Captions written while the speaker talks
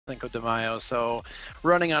Cinco de Mayo. So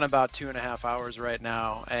running on about 2.5 hours right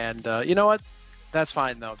now. And you know what? That's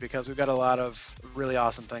fine though, because we've got a lot of really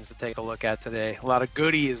awesome things to take a look at today. A lot of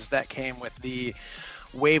goodies that came with the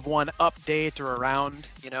Wave 1 update or around,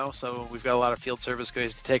 so we've got a lot of field service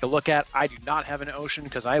goodies to take a look at. I do not have an Ocean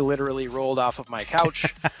because I literally rolled off of my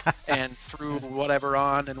couch and threw whatever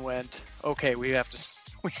on and went, okay, we have to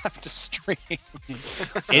stream.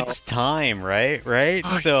 So, it's time, right?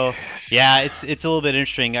 oh, So yeah, it's a little bit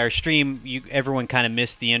interesting. Our stream, everyone kind of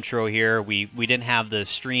missed the intro here. We didn't have the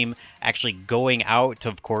stream actually going out,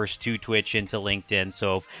 of course, to Twitch and to LinkedIn.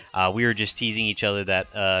 So we were just teasing each other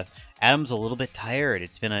that Adam's a little bit tired.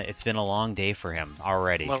 It's been a long day for him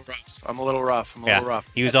already. I'm a little rough.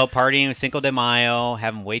 He was out partying with Cinco de Mayo,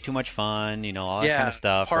 having way too much fun, all that kind of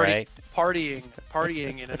stuff, right?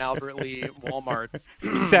 Partying in an Albert Lee Walmart.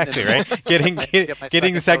 Exactly, right? Getting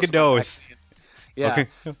the second dose. Yeah.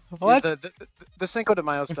 Okay. Well, the Cinco de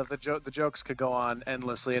Mayo stuff, the jokes could go on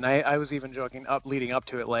endlessly, and I was even joking leading up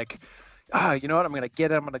to it, like, you know what, I'm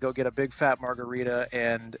gonna go get a big fat margarita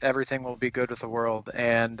and everything will be good with the world.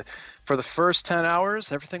 And for the first 10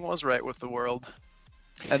 hours, everything was right with the world.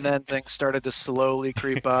 And then things started to slowly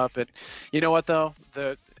creep up. And you know what though?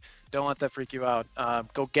 Don't let that freak you out.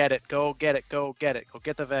 Go get it. Go get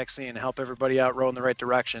the vaccine. Help everybody out, row in the right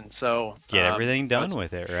direction. So get everything done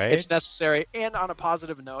with it, right? It's necessary. And on a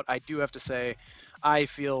positive note, I do have to say, I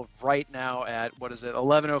feel right now at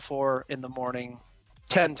 11:04 in the morning,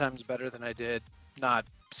 10 times better than I did not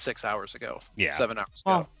 6 hours ago. Yeah. 7 hours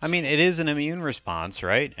ago. Well, I mean, it is an immune response,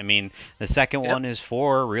 right? I mean, the second one is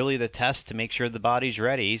for really the test to make sure the body's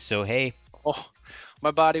ready. So, hey. Oh,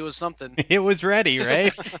 my body was something. It was ready,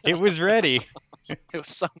 right? It was ready. It was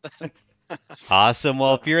something. Awesome.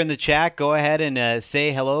 Well, if you're in the chat, go ahead and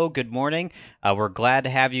say hello. Good morning. We're glad to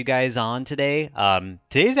have you guys on today.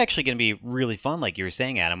 Today's actually going to be really fun, like you were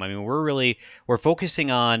saying, Adam. I mean, we're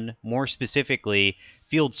focusing on more specifically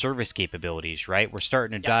field service capabilities, right? We're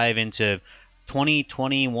starting to dive into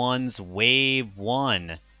 2021's Wave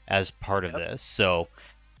 1 as part of this. So,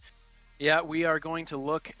 yeah, we are going to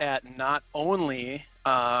look at not only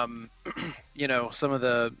some of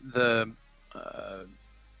the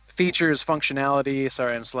features, functionality.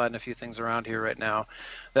 Sorry, I'm sliding a few things around here right now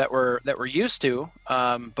that we're used to,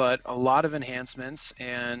 but a lot of enhancements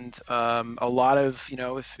and a lot of,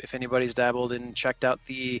 if anybody's dabbled and checked out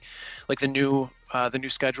the new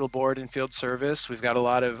schedule board in field service, we've got a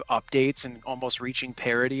lot of updates and almost reaching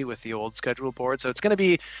parity with the old schedule board. So it's gonna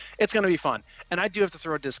be fun. And I do have to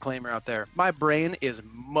throw a disclaimer out there. My brain is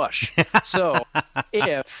mush. So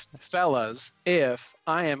if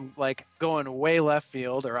I am like going way left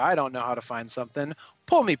field or I don't know how to find something,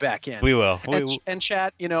 pull me back in. We will. And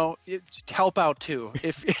chat, help out too.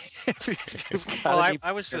 If you've got well,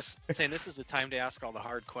 I was just saying this is the time to ask all the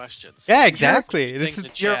hard questions. Yeah, exactly. This is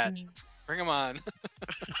chat. Bring them on.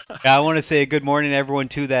 I want to say good morning to everyone,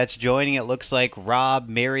 too, that's joining. It looks like Rob,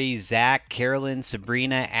 Mary, Zach, Carolyn,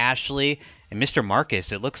 Sabrina, Ashley, and Mr.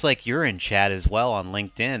 Marcus. It looks like you're in chat as well on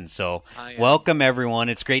LinkedIn. So welcome, everyone.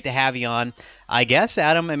 It's great to have you on. I guess,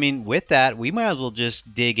 Adam, I mean, with that, we might as well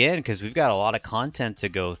just dig in because we've got a lot of content to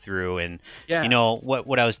go through. And,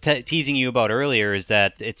 what I was teasing you about earlier is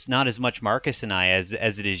that it's not as much Marcus and I as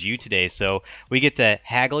it is you today. So we get to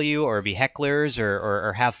haggle you or be hecklers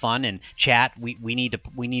or have fun and chat. We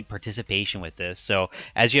need participation with this. So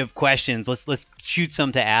as you have questions, let's shoot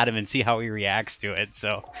some to Adam and see how he reacts to it.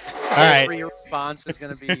 So, all right. Every response is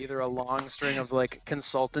going to be either a long string of like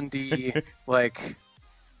consultant-y, like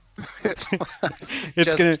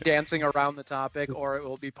dancing around the topic, or it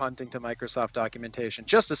will be punting to Microsoft documentation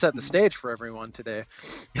just to set the stage for everyone today.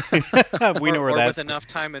 We know where that's with enough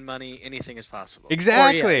time and money, anything is possible.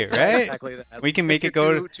 Exactly, right? Exactly that. We can make it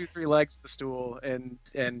go to 2-3 legs of the stool, and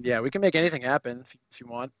yeah, we can make anything happen if you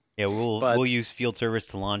want. Yeah, we'll use field service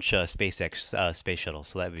to launch SpaceX space shuttle,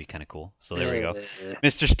 so that would be kind of cool. So there we go.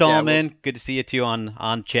 Mr. Stallman, good to see you too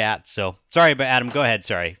on chat. So sorry, but Adam, go ahead.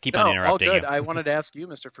 Sorry, keep on interrupting. All good. You. I wanted to ask you,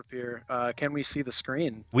 Mr. Frappier, can we see the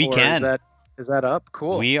screen? We can. Is that up?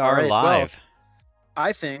 Cool. We are live. Well,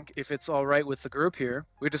 I think if it's all right with the group here,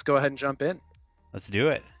 we just go ahead and jump in. Let's do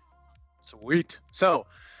it. Sweet. So,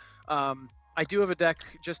 I do have a deck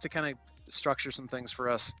just to kind of structure some things for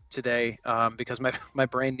us today, because my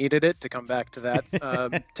brain needed it to come back to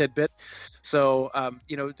that tidbit. So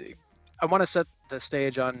I want to set the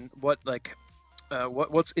stage on what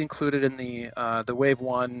what's included in the Wave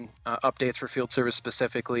 1 updates for field service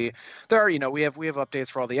specifically. There are, we have updates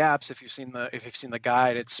for all the apps. If you've seen the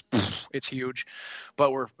guide, it's huge,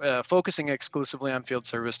 but we're focusing exclusively on field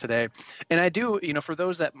service today. And I do, for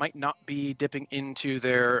those that might not be dipping into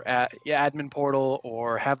their admin portal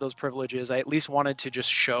or have those privileges, I at least wanted to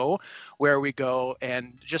just show where we go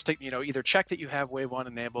and just to, either check that you have Wave 1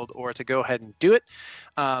 enabled or to go ahead and do it.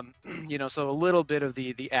 So a little bit of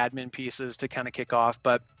the admin pieces to kind of kick off,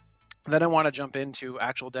 but then I want to jump into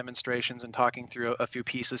actual demonstrations and talking through a few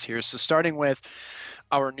pieces here. So starting with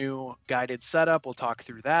our new guided setup, we'll talk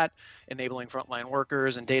through that, enabling frontline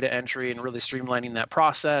workers and data entry and really streamlining that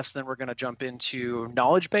process. Then we're going to jump into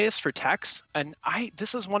knowledge base for techs. And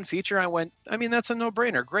this is one feature that's a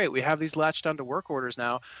no-brainer. Great, we have these latched onto work orders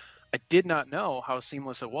now. I did not know how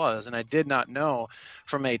seamless it was, and I did not know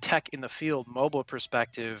from a tech in the field mobile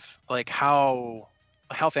perspective, like how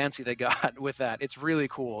fancy they got with that. It's really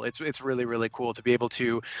cool. It's really, really cool to be able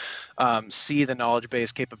to see the knowledge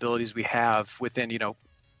base capabilities we have within,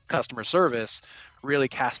 customer service, really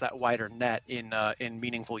cast that wider net in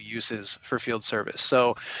meaningful uses for field service.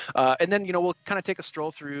 So, and then, we'll kind of take a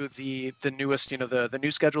stroll through the newest, the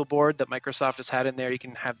new schedule board that Microsoft has had in there. You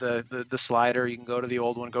can have the slider, you can go to the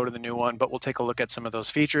old one, go to the new one, but we'll take a look at some of those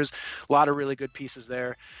features. A lot of really good pieces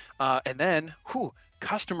there. And then,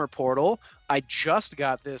 customer portal. I just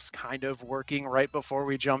got this kind of working right before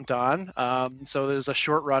we jumped on. So there's a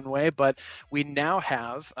short runway, but we now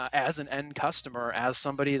have, as an end customer, as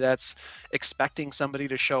somebody that's expecting somebody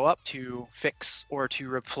to show up to fix or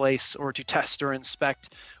to replace or to test or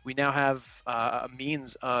inspect, we now have a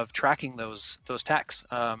means of tracking those techs,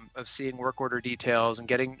 of seeing work order details and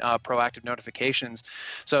getting proactive notifications.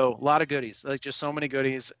 So a lot of goodies, like just so many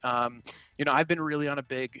goodies. I've been really on a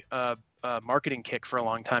big marketing kick for a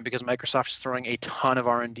long time because Microsoft is throwing a ton of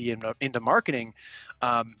R&D into marketing.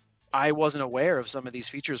 I wasn't aware of some of these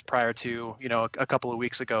features prior to a couple of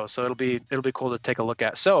weeks ago, so it'll be cool to take a look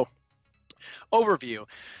at. So, overview.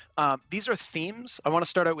 These are themes. I want to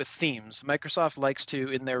start out with themes. Microsoft likes to,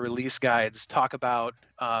 in their release guides, talk about,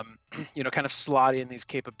 kind of slot in these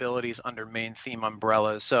capabilities under main theme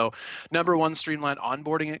umbrellas. So number one, streamlined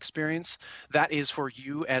onboarding experience. That is for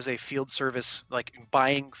you as a field service, like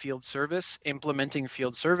buying field service, implementing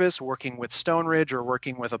field service, working with Stone Ridge or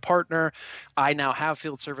working with a partner. I now have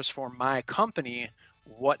field service for my company.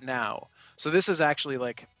 What now? So this is actually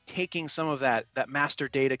like taking some of that master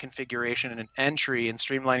data configuration and an entry and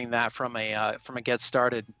streamlining that from a get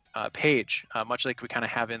started page, much like we kind of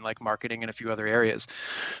have in like marketing and a few other areas.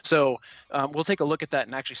 So we'll take a look at that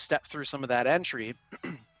and actually step through some of that entry.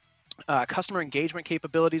 Customer engagement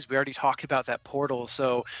capabilities, we already talked about that portal.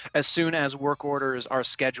 So as soon as work orders are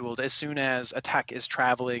scheduled, as soon as a tech is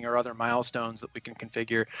traveling or other milestones that we can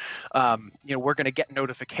configure, we're going to get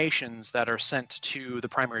notifications that are sent to the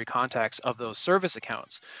primary contacts of those service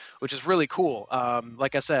accounts, which is really cool.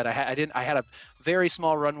 Like I said, I had a very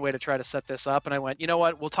small runway to try to set this up, and I went, you know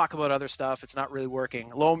what, we'll talk about other stuff. It's not really working.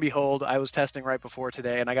 Lo and behold, I was testing right before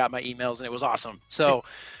today, and I got my emails, and it was awesome. So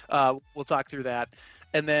we'll talk through that.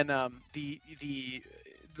 And then the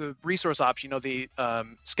resource option, the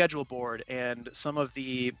schedule board and some of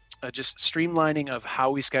the just streamlining of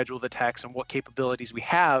how we schedule the techs and what capabilities we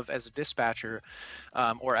have as a dispatcher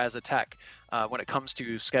or as a tech when it comes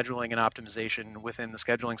to scheduling and optimization within the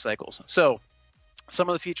scheduling cycles. So some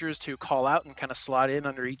of the features to call out and kind of slot in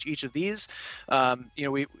under each of these,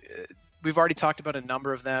 we've already talked about a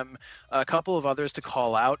number of them. A couple of others to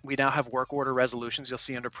call out. We now have work order resolutions you'll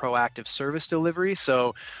see under proactive service delivery.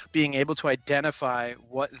 So being able to identify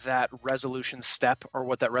what that resolution step or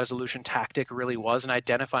what that resolution tactic really was and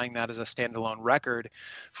identifying that as a standalone record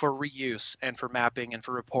for reuse and for mapping and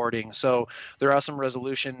for reporting. So there are some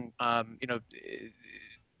resolution,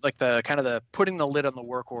 like the kind of the putting the lid on the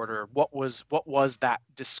work order. What was that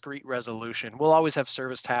discrete resolution? We'll always have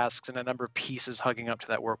service tasks and a number of pieces hugging up to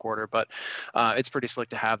that work order, but it's pretty slick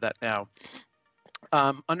to have that now.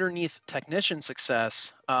 Underneath technician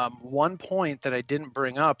success, one point that I didn't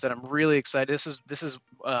bring up that I'm really excited, this is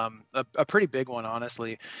a pretty big one,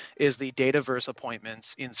 honestly, is the Dataverse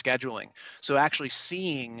appointments in scheduling. So actually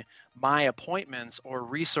seeing my appointments or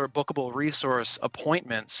bookable resource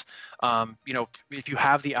appointments, if you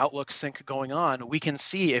have the Outlook sync going on, we can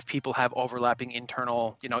see if people have overlapping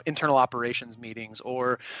internal operations meetings,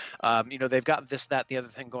 or they've got this, that, the other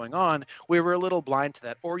thing going on. We were a little blind to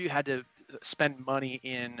that, or you had to spend money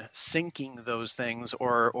in syncing those things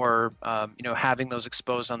or having those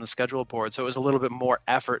exposed on the schedule board. So it was a little bit more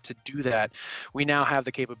effort to do that. We now have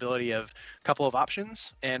the capability of a couple of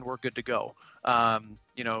options and we're good to go,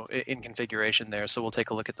 in configuration there. So we'll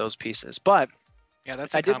take a look at those pieces. But Yeah,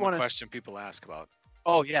 that's I a did common want to. question people ask about.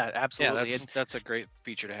 Oh yeah, Yeah, absolutely. that's a great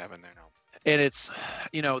feature to have in there now. And it's,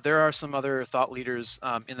 there are some other thought leaders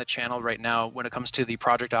in the channel right now when it comes to the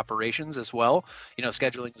project operations as well.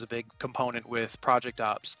 Scheduling is a big component with project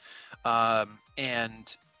ops,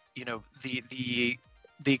 and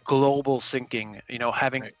the global syncing.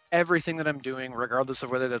 Having Right. everything that I'm doing, regardless of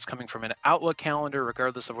whether that's coming from an Outlook calendar,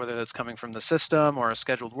 regardless of whether that's coming from the system or a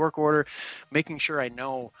scheduled work order, making sure I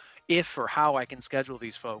know if or how I can schedule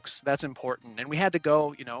these folks. That's important. And we had to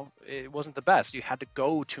go, it wasn't the best. You had to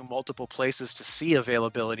go to multiple places to see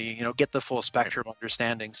availability, get the full spectrum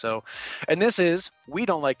understanding. So, and we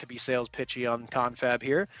don't like to be sales pitchy on Confab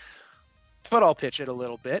here, but I'll pitch it a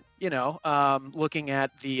little bit, looking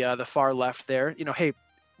at the far left there, hey,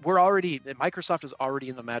 Microsoft is already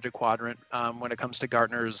in the Magic Quadrant when it comes to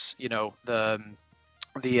Gartner's, the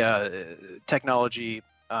technology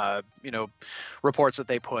reports that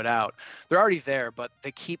they put out. They're already there, but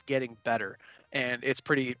they keep getting better, and it's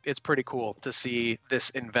pretty cool to see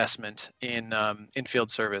this investment in field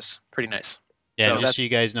service. Pretty nice. Yeah, So and just so that's you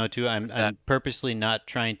guys know too, that. I'm purposely not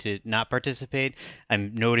trying to not participate.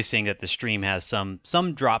 I'm noticing that the stream has some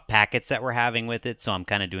drop packets that we're having with it, so I'm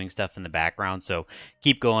kind of doing stuff in the background. So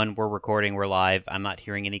keep going. We're recording. We're live. I'm not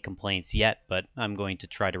hearing any complaints yet, but I'm going to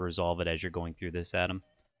try to resolve it as you're going through this, Adam.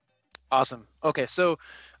 Awesome. Okay, so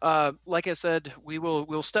like I said,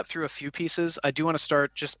 we'll step through a few pieces. I do want to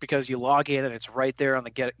start just because you log in and it's right there on the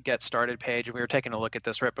get started page, and we were taking a look at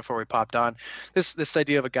this right before we popped on. This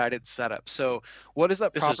idea of a guided setup. So what is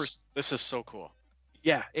that proper? This is so cool.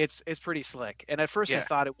 Yeah, it's pretty slick. And at first I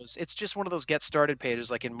thought it's just one of those get started pages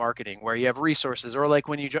like in marketing where you have resources, or like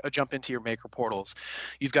when you jump into your maker portals,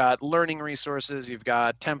 you've got learning resources, you've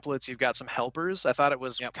got templates, you've got some helpers. I thought it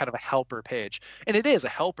was kind of a helper page. And it is a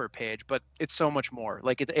helper page, but it's so much more.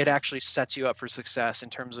 Like it actually sets you up for success in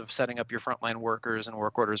terms of setting up your frontline workers and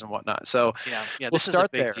work orders and whatnot. So yeah, we'll this start is a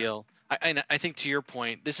big there. deal. I think to your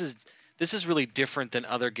point, this is really different than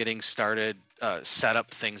other getting started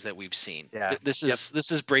setup things that we've seen. Yeah. This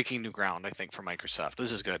is breaking new ground, I think, for Microsoft.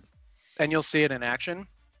 This is good. And you'll see it in action.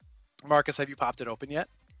 Marcus, have you popped it open yet?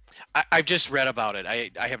 I've just read about it.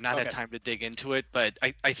 I have not had time to dig into it, but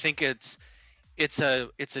I think it's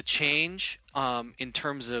a change in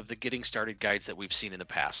terms of the getting started guides that we've seen in the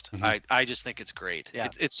past. Mm-hmm. I just think it's great. Yeah.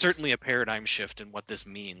 It's certainly a paradigm shift in what this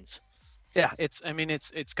means. Yeah, it's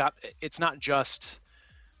not just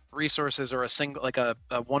resources or a single, like a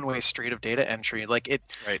one-way street of data entry. Like it,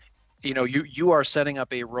 right. You are setting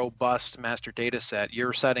up a robust master data set.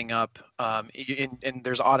 You're setting up and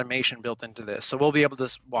there's automation built into this. So we'll be able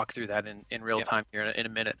to walk through that in real time here in a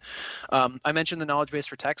minute. I mentioned the knowledge base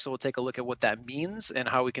for text, so we'll take a look at what that means and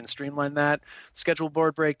how we can streamline that. Schedule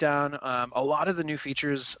board breakdown. A lot of the new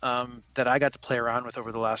features that I got to play around with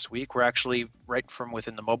over the last week were actually right from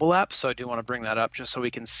within the mobile app. So I do want to bring that up just so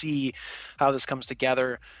we can see how this comes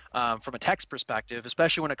together from a text perspective,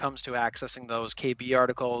 especially when it comes to accessing those KB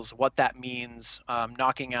articles, what that means,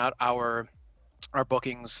 knocking out our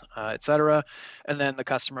bookings, etc. And then the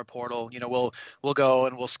customer portal, we'll go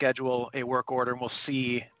and we'll schedule a work order, and we'll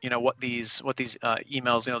see, what these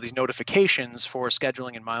emails, these notifications for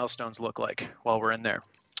scheduling and milestones look like while we're in there.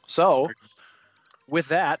 So with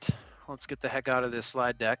that, let's get the heck out of this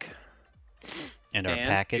slide deck. And our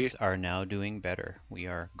packets are now doing better. We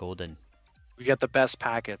are golden. We got the best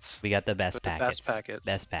packets. We got the best packets.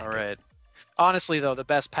 Best packets. All right. Honestly, though, the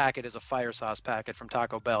best packet is a fire sauce packet from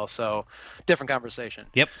Taco Bell, so different conversation.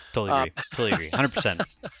 Yep, totally agree. Totally agree. 100%.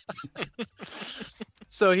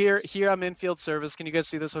 So here I'm in field service. Can you guys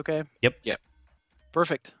see this okay? Yep.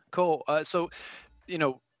 Perfect. Cool. So,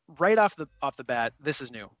 right off the bat, this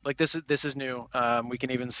is new. Like this is new. We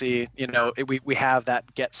can even see, we have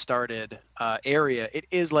that get started area. It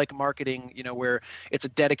is like marketing, where it's a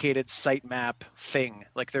dedicated sitemap thing.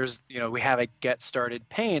 Like there's, we have a get started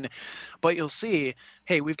pane, but you'll see,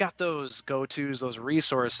 hey, we've got those go-tos, those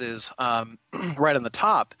resources right on the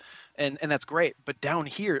top. And that's great. But down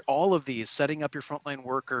here, all of these, setting up your frontline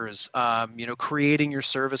workers, creating your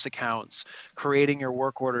service accounts, creating your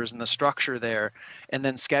work orders and the structure there, and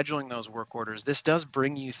then scheduling those work orders. This does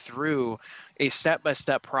bring you through a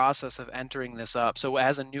step-by-step process of entering this up. So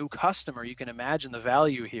as a new customer, you can imagine the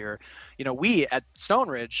value here. We at Stone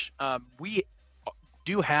Ridge, we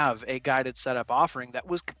do have a guided setup offering that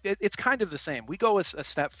it's kind of the same. We go a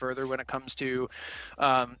step further when it comes to,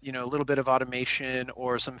 you know, a little bit of automation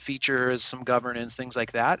or some features, some governance, things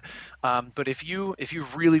like that. But if you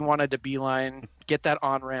really wanted to beeline, get that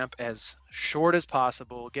on ramp as short as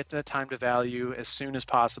possible, get the time to value as soon as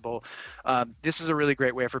possible, this is a really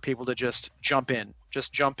great way for people to just jump in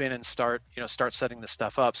and start setting this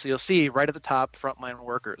stuff up. So you'll see right at the top, frontline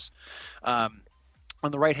workers. On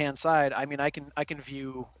the right hand side, I mean, I can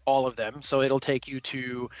view all of them. So it'll take you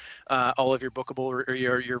to all of your bookable, or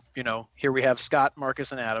your you know, here we have Scott,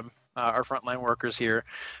 Marcus, and Adam, our frontline workers here,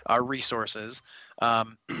 our resources.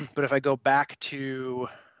 But if I go back to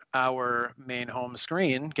our main home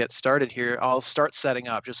screen, get started here, I'll start setting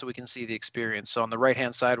up just so we can see the experience. So on the right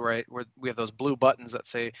hand side, where we have those blue buttons that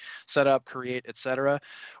say set up, create, etc.,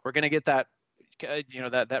 we're going to get that, you know,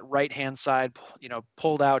 that right hand side, you know,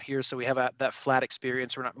 pulled out here, so we have that flat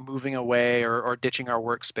experience. We're not moving away or ditching our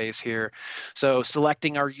workspace here. So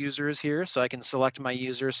selecting our users here, so I can select my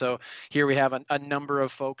user. So here we have a number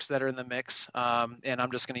of folks that are in the mix, and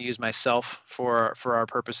I'm just going to use myself for our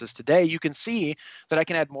purposes today. You can see that I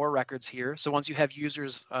can add more records here. So once you have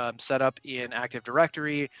users set up in Active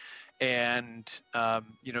Directory, and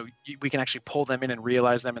you know, we can actually pull them in and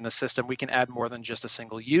realize them in the system. We can add more than just a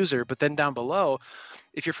single user. But then down below,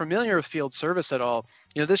 if you're familiar with field service at all,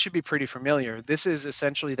 you know, this should be pretty familiar. This is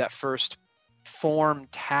essentially that first form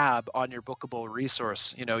tab on your bookable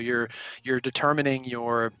resource. You know, you're determining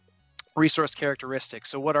your resource characteristics.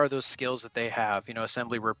 So what are those skills that they have? You know,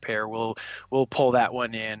 assembly repair, we'll pull that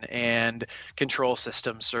one in, and control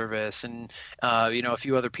system service, and you know, a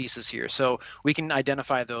few other pieces here. So we can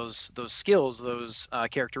identify those skills, those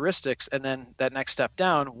characteristics, and then that next step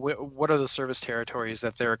down, what are the service territories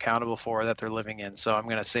that they're accountable for, that they're living in. So I'm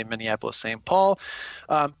going to say Minneapolis, St. Paul,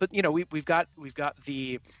 but you know, we've got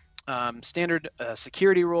the standard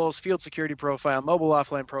security roles, field security profile, mobile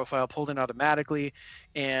offline profile pulled in automatically,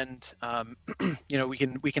 and you know, we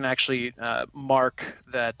can actually mark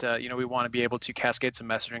that you know, we want to be able to cascade some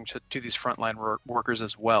messaging to these frontline workers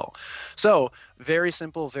as well. So very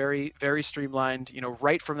simple, very streamlined. You know,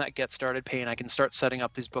 right from that get started pane, I can start setting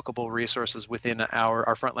up these bookable resources within our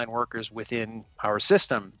frontline workers within our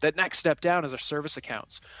system. That next step down is our service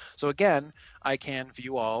accounts. So again, I can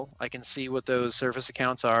view all. I can see what those service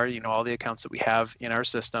accounts are, you know, all the accounts that we have in our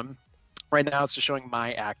system. Right now it's just showing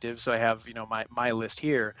my active, so I have, you know, my list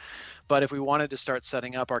here. But if we wanted to start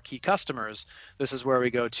setting up our key customers, this is where we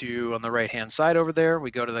go to, on the right hand side over there, we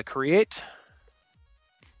go to the create.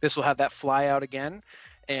 This will have that fly out again,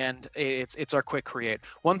 and it's our quick create.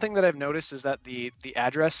 One thing that I've noticed is that the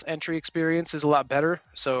address entry experience is a lot better.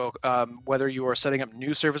 So whether you are setting up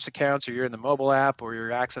new service accounts, or you're in the mobile app, or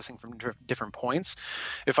you're accessing from different points,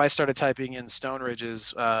 if I started typing in Stone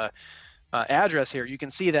Ridge's address here, you can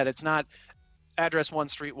see that it's not address 1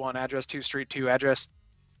 street 1, address 2 street 2, address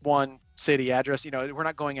 1 city address. You know, we're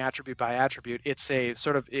not going attribute by attribute. It's a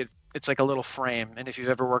sort of it's like a little frame. And if you've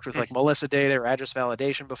ever worked with like Melissa data or address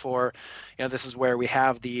validation before, you know, this is where we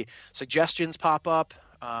have the suggestions pop up.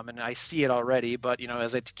 And I see it already, but you know,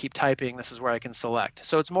 as I keep typing, this is where I can select.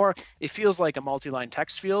 So it's more, it feels like a multi-line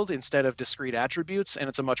text field instead of discrete attributes, and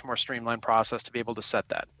it's a much more streamlined process to be able to set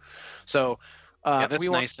that. So yeah, that's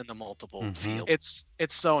nice in the multiple field. It's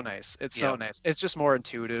so nice. It's so nice. It's just more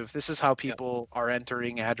intuitive. This is how people are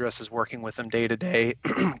entering addresses, working with them day to day.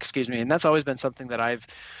 Excuse me. And that's always been something that I've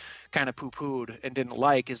kind of poo-pooed and didn't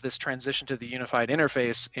like, is this transition to the unified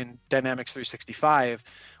interface in Dynamics 365.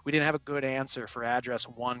 We didn't have a good answer for address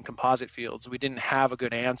 1 composite fields. We didn't have a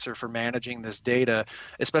good answer for managing this data,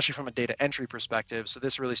 especially from a data entry perspective. So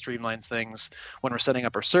this really streamlines things when we're setting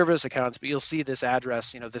up our service accounts. But you'll see this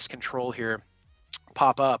address, you know, this control here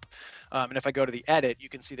pop up. And if I go to the edit, you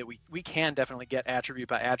can see that we can definitely get attribute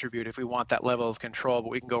by attribute if we want that level of control,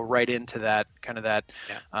 but we can go right into that kind of that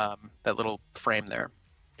little frame there.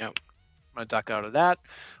 I'm going to duck out of that.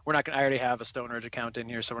 We're not going to, I already have a Stone Ridge account in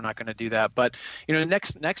here, so we're not going to do that. But, you know,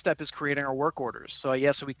 next step is creating our work orders. So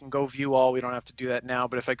yes, so we can go view all, we don't have to do that now,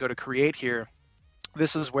 but if I go to create here,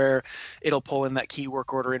 this is where it'll pull in that key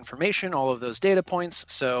work order information, all of those data points.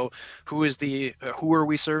 So who are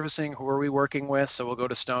we servicing? Who are we working with? So we'll go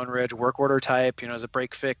to Stone Ridge, work order type, you know, is it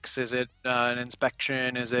break fix? Is it an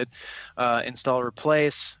inspection? Is it install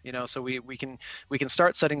replace? You know, so we can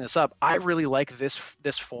start setting this up. I really like this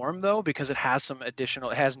form though, because it has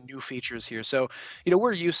it has new features here. So, you know,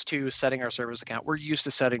 we're used to setting our service account. We're used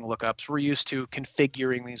to setting lookups. We're used to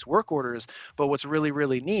configuring these work orders. But what's really,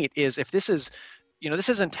 really neat is if this is this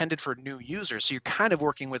is intended for new users, so you're kind of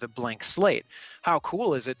working with a blank slate. How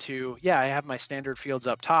cool is it to, I have my standard fields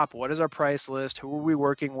up top. What is our price list? Who are we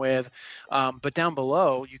working with? But down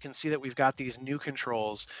below, you can see that we've got these new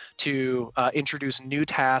controls to introduce new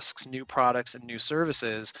tasks, new products, and new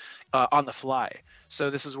services on the fly. So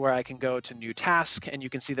this is where I can go to new task, and you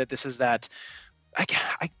can see that this is that.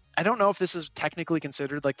 I don't know if this is technically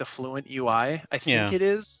considered like the Fluent UI. I think it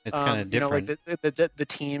is. It's kind of different. Like the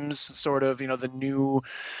teams sort of, the new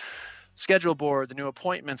schedule board, the new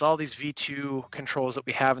appointments, all these V2 controls that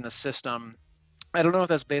we have in the system. I don't know if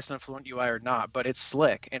that's based on Fluent UI or not, but it's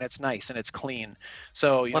slick and it's nice and it's clean.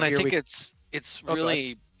 So I think it's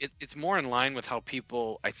really it's more in line with how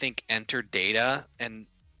people, I think, enter data and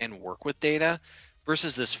work with data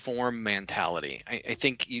versus this form mentality. I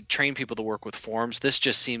think you train people to work with forms. This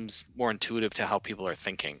just seems more intuitive to how people are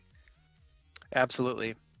thinking.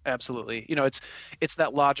 Absolutely. It's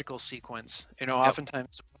that logical sequence.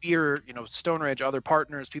 Oftentimes we're, Stone Ridge, other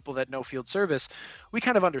partners, people that know field service, we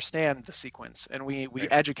kind of understand the sequence, and we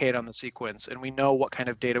educate on the sequence, and we know what kind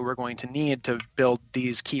of data we're going to need to build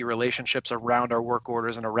these key relationships around our work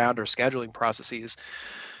orders and around our scheduling processes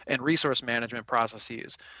and resource management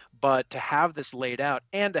processes. But to have this laid out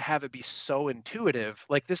and to have it be so intuitive,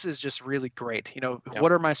 like, this is just really great.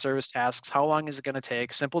 What are my service tasks? How long is it going to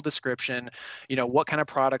take? Simple description. What kind of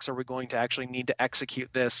products are we going to actually need to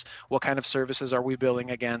execute this? What kind of services are we billing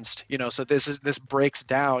against? So this breaks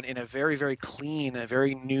down in a very, very clean, a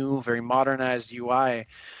very new, very modernized UI.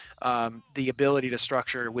 The ability to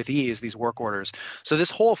structure with ease these work orders. So this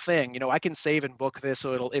whole thing, I can save and book this,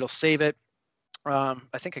 so it'll save it.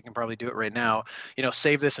 I think I can probably do it right now.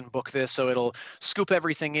 Save this and book this, so it'll scoop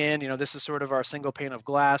everything in. This is sort of our single pane of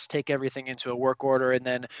glass. Take everything into a work order, and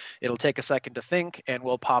then it'll take a second to think, and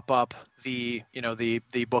we'll pop up the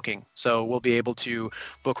booking. So we'll be able to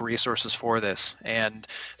book resources for this, and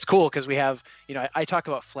it's cool because we have, I talk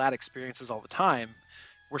about flat experiences all the time.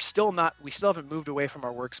 We still haven't moved away from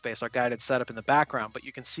our workspace, our guided setup in the background, but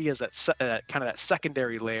you can see as that kind of that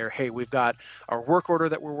secondary layer, hey, we've got our work order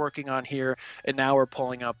that we're working on here, and now we're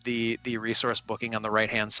pulling up the resource booking on the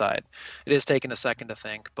right-hand side. It is taking a second to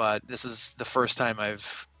think, but this is the first time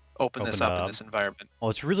I've opened this up in this environment. Well,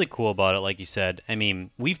 what's really cool about it, like you said, I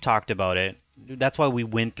mean, we've talked about it. That's why we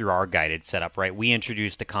went through our guided setup, right? We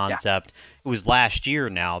introduced the concept. It was last year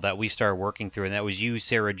now that we started working through, and that was you,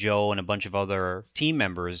 Sarah, Joe, and a bunch of other team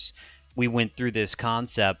members. We went through this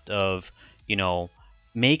concept of,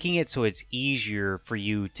 making it so it's easier for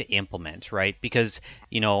you to implement, right? Because,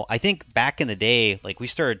 I think back in the day, like, we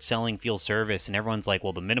started selling field service, and everyone's like,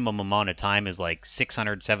 well, the minimum amount of time is like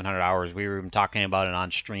 600, 700 hours. We were even talking about it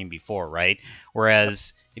on stream before, right?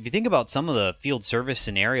 Whereas if you think about some of the field service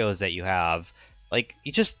scenarios that you have, like,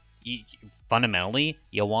 fundamentally,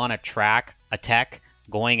 you want to track a tech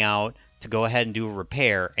going out to go ahead and do a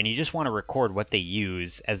repair, and you just want to record what they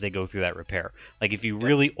use as they go through that repair. Like, if you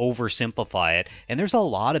really oversimplify it, and there's a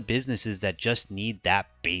lot of businesses that just need that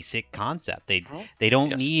basic concept. They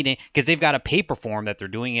don't need it because they've got a paper form that they're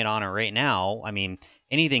doing it on right now. I mean,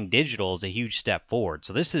 anything digital is a huge step forward.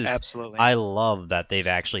 So this is absolutely. I love that they've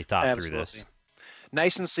actually thought through this.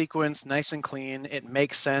 Nice and sequenced, nice and clean. It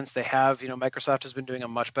makes sense. They have, Microsoft has been doing a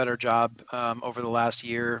much better job over the last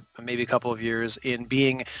year, maybe a couple of years, in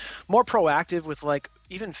being more proactive with, like,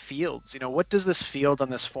 even fields. What does this field on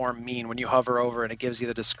this form mean when you hover over and it gives you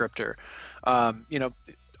the descriptor?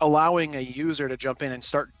 Allowing a user to jump in and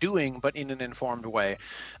start doing, but in an informed way,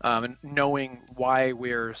 and knowing why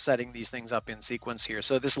we're setting these things up in sequence here.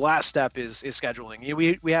 So this last step is scheduling.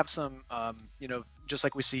 We have some, just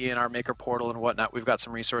like we see in our maker portal and whatnot, we've got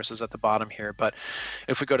some resources at the bottom here. But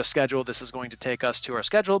if we go to schedule, this is going to take us to our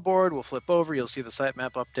schedule board. We'll flip over. You'll see the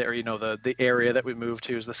sitemap update, or the area that we moved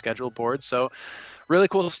to is the schedule board. So really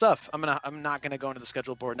cool stuff. I'm not gonna go into the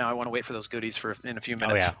schedule board now. I want to wait for those goodies in a few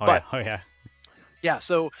minutes. Oh yeah. Yeah,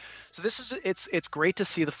 so this is it's great to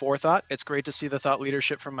see the forethought. It's great to see the thought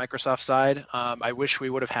leadership from Microsoft's side. I wish we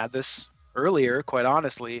would have had this earlier, quite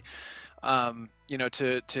honestly.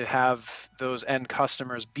 To have those end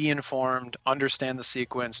customers be informed, understand the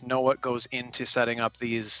sequence, know what goes into setting up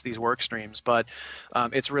these work streams. But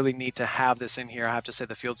it's really neat to have this in here. I have to say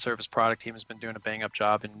the field service product team has been doing a bang-up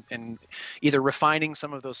job in either refining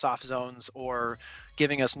some of those soft zones or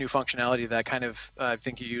giving us new functionality that kind of, I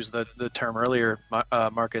think you used the term earlier,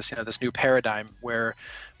 Marcus, this new paradigm where,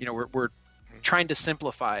 we're trying to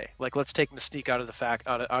simplify. Like, let's take mystique out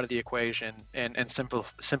of the equation and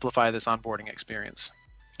simplify this onboarding experience.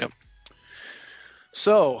 Yep.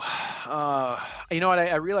 So, you know what?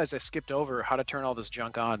 I realized I skipped over how to turn all this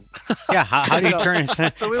junk on. Yeah, how do you So, turn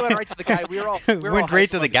it? so we went right to the guide. We were all Went right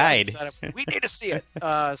hyped to the about the admin guide. setup. We need to see it.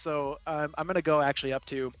 So I'm going to go actually up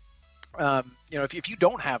to, you know, if you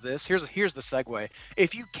don't have this, here's the segue.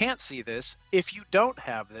 If you can't see this, if you don't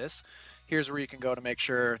have this, here's where you can go to make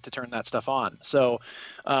sure to turn that stuff on. So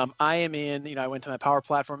I am in, you know, I went to my Power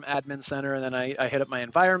Platform admin center, and then I hit up my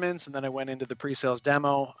environments, and then I went into the pre-sales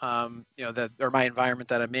demo, you know, that, or my environment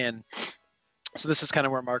that I'm in. So this is kind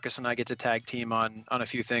of where Marcus and I get to tag team on a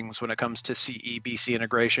few things when it comes to CE, BC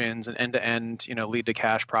integrations and end-to-end, you know, lead to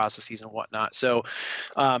cash processes and whatnot. So,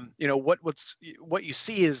 you know, what you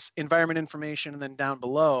see is environment information, and then down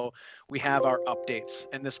below we have our updates.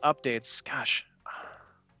 And this updates, gosh,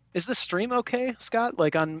 is this stream okay, Scott?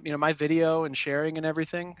 Like on, you know, my video and sharing and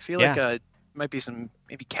everything? I feel like Yeah. might be some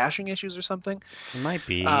maybe caching issues or something. It might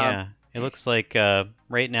be, Um, yeah. It looks like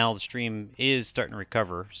right now the stream is starting to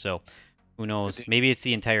recover, so who good knows? to- Maybe it's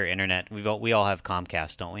the entire internet. We all have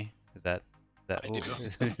Comcast, don't we? Is that I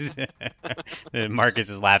do. Marcus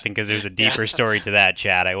is laughing because there's a Yeah. deeper story to that,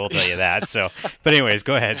 chat. I will tell you that. So, but anyways,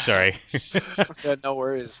 go ahead. Sorry. Yeah, no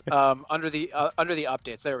worries. Under the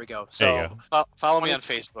updates, there we go. There you So go. Follow me on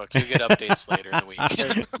Facebook. You get updates later in the week.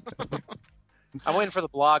 I'm waiting for the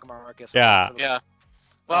blog, Marcus. Yeah. Yeah.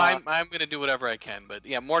 Well, Uh, I'm gonna do whatever I can, but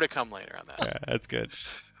yeah, more to come later on that. Yeah, that's good.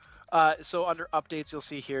 So under updates, you'll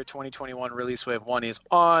see here 2021 release wave 1 is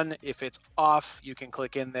on. If it's off, you can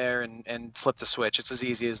click in there and flip the switch. It's as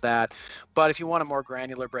easy as that. But if you want a more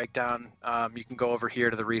granular breakdown, you can go over here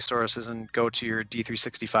to the resources and go to your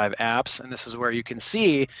D365 apps. And this is where you can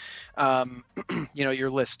see, you know, your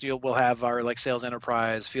list. We'll have our like sales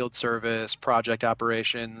enterprise, field service, project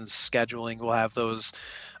operations, scheduling. We'll have those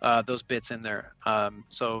bits in there.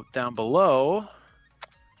 So down below,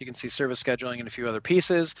 you can see service scheduling and a few other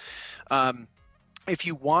pieces. If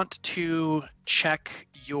you want to check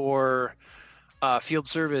your field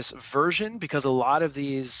service version, because a lot of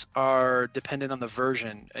these are dependent on the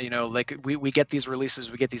version, you know, like we get these releases,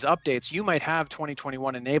 we get these updates. You might have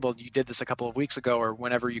 2021 enabled. You did this a couple of weeks ago or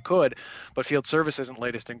whenever you could, but field service isn't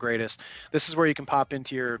latest and greatest. This is where you can pop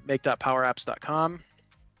into your make.powerapps.com.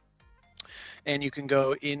 And you can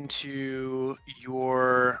go into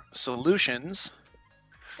your solutions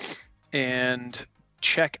and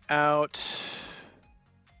check out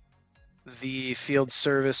the field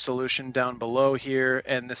service solution down below here,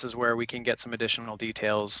 and this is where we can get some additional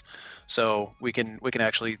details, so we can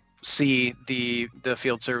actually see the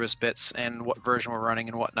field service bits and what version we're running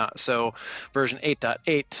and whatnot. So version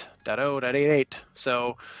 8.8.0.88,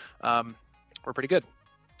 so we're pretty good.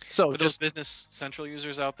 So For those Business Central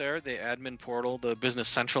users out there, the admin portal, the Business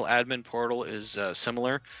Central admin portal is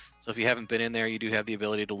similar. So if you haven't been in there, you do have the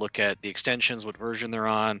ability to look at the extensions, what version they're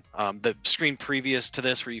on, the screen previous to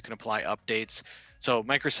this where you can apply updates. So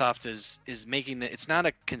Microsoft is making that, it's not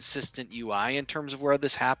a consistent UI in terms of where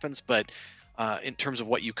this happens, but in terms of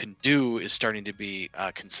what you can do is starting to be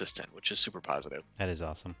consistent, which is super positive. That is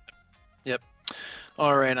awesome. Yep.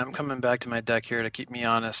 All right, I'm coming back to my deck here to keep me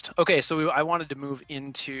honest. Okay, so I wanted to move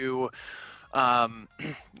into,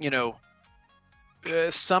 you know,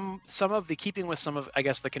 some of the keeping with some of, I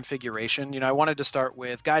guess, the configuration. You know, I wanted to start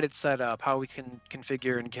with guided setup, how we can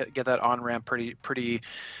configure and get that on ramp pretty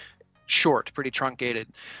short, pretty truncated.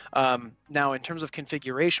 Now, in terms of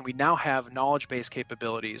configuration, we now have knowledge base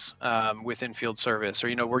capabilities within field service, or,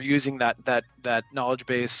 you know, we're using that knowledge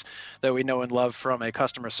base that we know and love from a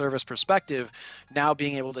customer service perspective, now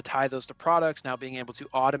being able to tie those to products, now being able to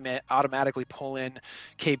automatically pull in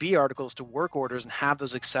KB articles to work orders and have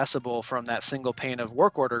those accessible from that single pane of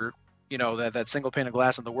work order, you know, that single pane of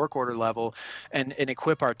glass at the work order level, and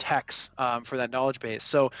equip our techs for that knowledge base.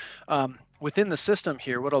 So within the system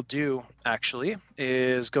here, what I'll do actually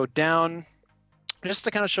is go down just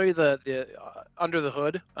to kind of show you the under the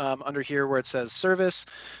hood, under here where it says service.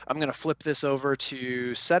 I'm going to flip this over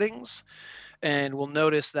to settings, and we'll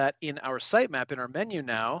notice that in our sitemap, in our menu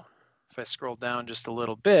now, if I scroll down just a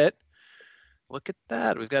little bit, look at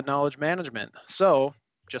that, we've got knowledge management. So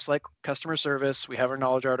just like customer service, we have our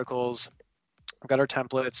knowledge articles. We've got our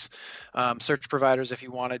templates, search providers if you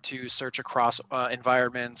wanted to search across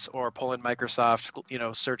environments or pull in Microsoft, you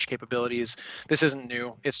know, search capabilities. This isn't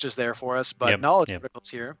new; it's just there for us. But knowledge articles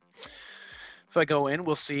here. If I go in,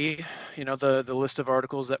 we'll see, you know, the list of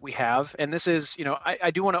articles that we have. And this is, you know, I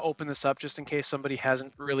do want to open this up just in case somebody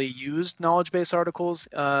hasn't really used knowledge base articles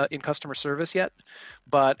in customer service yet.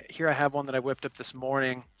 But here I have one that I whipped up this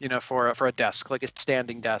morning, you know, for a desk, like a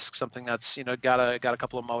standing desk, something that's, you know, got a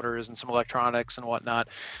couple of motors and some electronics and whatnot.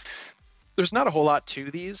 there's not a whole lot to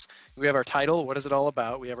these. We have our title, what is it all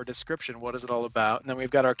about? We have our description, what is it all about? And then we've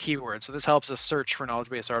got our keywords. So this helps us search for knowledge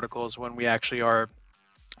base articles when we actually are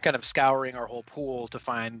kind of scouring our whole pool to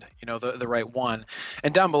find, you know, the right one.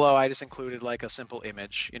 And down below, I just included like a simple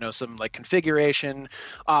image, you know, some like configuration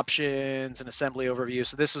options and assembly overview.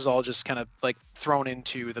 So this is all just kind of like thrown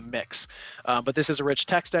into the mix. But this is a rich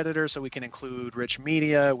text editor, so we can include rich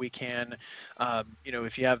media. We can, you know,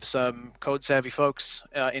 if you have some code savvy folks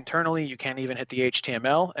internally, you can even hit the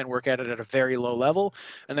HTML and work at it at a very low level,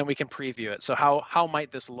 and then we can preview it. So how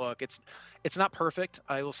might this look? It's not perfect.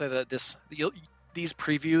 I will say that these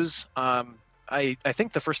previews, I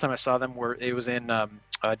think the first time I saw them it was in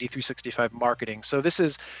D365 marketing. So this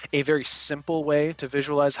is a very simple way to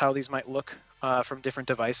visualize how these might look from different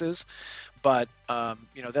devices. But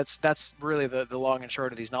you know, that's really the long and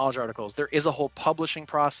short of these knowledge articles. There is a whole publishing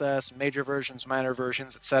process, major versions, minor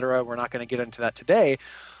versions, etc. We're not going to get into that today,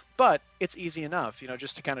 but it's easy enough, you know,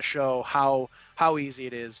 just to kind of show how easy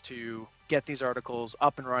it is to get these articles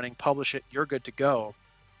up and running, publish it, you're good to go.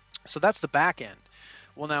 So that's the back end.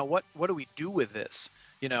 Well, now what do we do with this?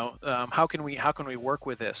 You know, how can we work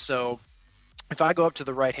with this? So if I go up to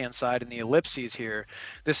the right-hand side in the ellipses here,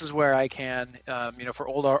 this is where I can, you know, for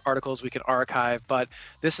old articles we can archive, but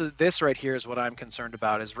this right here is what I'm concerned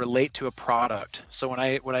about, is relate to a product. So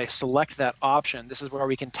when I select that option, this is where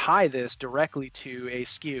we can tie this directly to a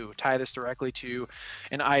SKU, tie this directly to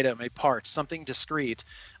an item, a part, something discrete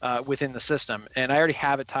within the system. And I already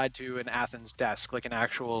have it tied to an Athens desk, like an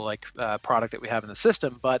actual like product that we have in the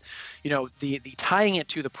system. But you know, the tying it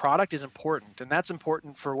to the product is important, and that's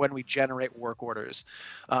important for when we generate work orders,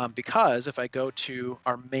 because if I go to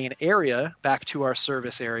our main area, back to our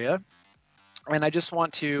service area, and I just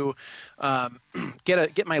want to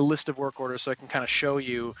get my list of work orders so I can kind of show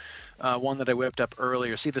you one that I whipped up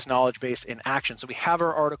earlier. See this knowledge base in action. So we have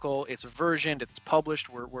our article, it's versioned, it's published,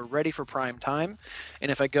 we're ready for prime time.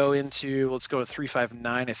 And if I go into, let's go to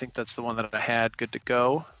 359, I think that's the one that I had good to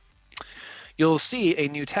go. You'll see a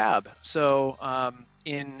new tab. So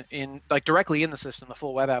in like directly in the system, the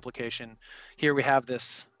full web application, here we have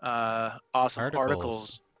this awesome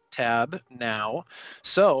articles tab now.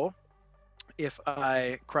 So if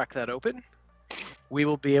I crack that open, we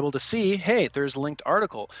will be able to see, hey, there's linked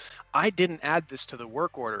article. I didn't add this to the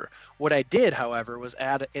work order. What I did, however, was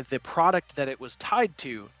add the product that it was tied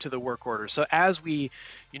to the work order. So as we,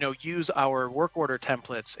 you know, use our work order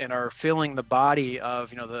templates and are filling the body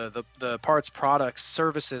of, you know, the parts, products,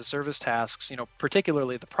 services, service tasks, you know,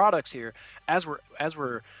 particularly the products here, as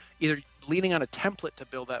we're either leaning on a template to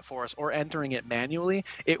build that for us or entering it manually,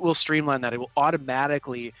 it will streamline that. It will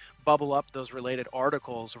automatically bubble up those related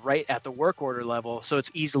articles right at the work order level, so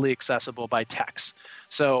it's easily accessible by text.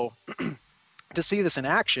 So to see this in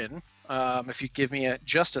action, if you give me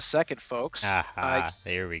just a second, folks.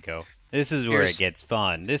 There we go. This is where it gets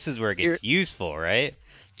fun. This is where it gets useful, right?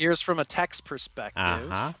 Here's from a text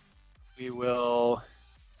perspective. We will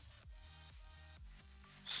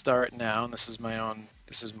start now, and this is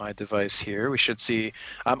my device here. We should see,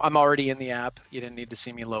 I'm already in the app. You didn't need to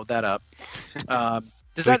see me load that up.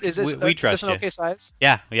 Is this an okay size?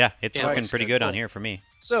 Yeah, it's looking pretty good on here for me.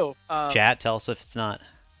 So chat, tell us if it's not.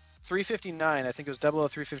 359, I think it was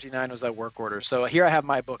 00359 was that work order. So here I have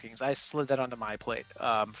my bookings. I slid that onto my plate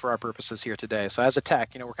for our purposes here today. So as a tech,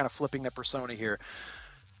 you know, we're kind of flipping the persona here.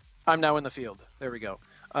 I'm now in the field. There we go.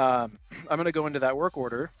 I'm going to go into that work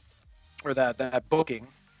order, or that booking,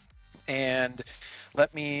 and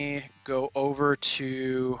let me go over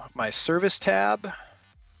to my service tab.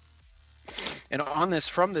 And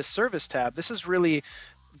from this service tab, this is really,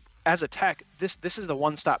 as a tech, this is the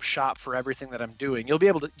one-stop shop for everything that I'm doing. You'll be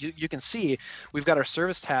able to, you can see we've got our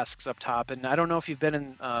service tasks up top, and I don't know if you've been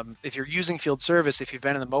in, if you're using field service, if you've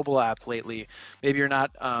been in the mobile app lately, maybe you're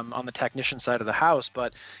not on the technician side of the house,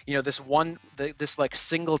 but you know, this like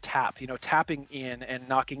single tap, you know, tapping in and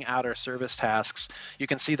knocking out our service tasks, you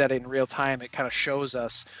can see that in real time. It kind of shows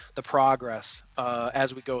us the progress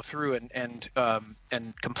as we go through and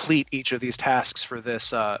complete each of these tasks for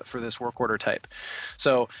this work order type.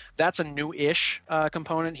 So that's a new-ish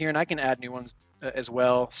component here, and I can add new ones as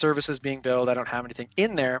well. Services being billed, I don't have anything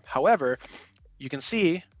in there. However, you can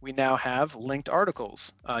see we now have linked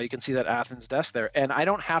articles. You can see that Athens desk there, and I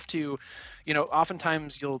don't have to, you know,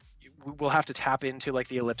 oftentimes we'll have to tap into like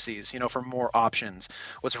the ellipses, for more options.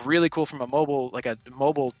 What's really cool from a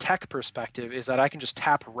mobile tech perspective is that I can just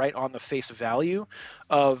tap right on the face value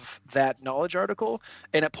of that knowledge article,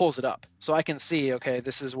 and it pulls it up. So I can see, okay,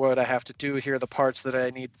 this is what I have to do. Here are the parts that I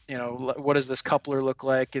need. What does this coupler look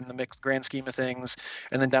like in the mixed grand scheme of things?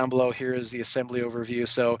 And then down below here is the assembly overview.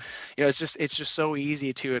 So, it's just so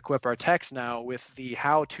easy to equip our techs now with the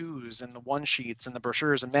how-tos and the one sheets and the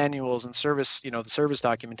brochures and manuals and service, the service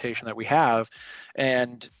documentation that we have,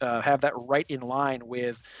 and have that right in line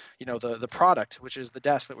with, the product, which is the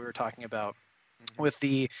desk that we were talking about, with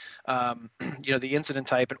the the incident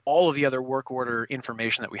type and all of the other work order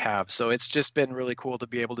information that we have. So it's just been really cool to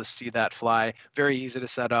be able to see that fly. Very easy to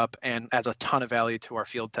set up and adds a ton of value to our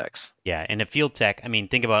field techs. Yeah, and a field tech, I mean,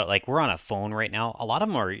 think about it, like we're on a phone right now. A lot of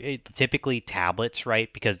them are typically tablets,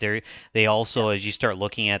 right? Because they also, as you start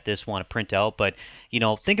looking at this, want to print out. But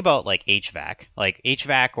think about like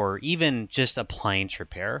HVAC, or even just appliance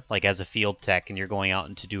repair, like as a field tech, and you're going out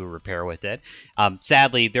and to do a repair with it.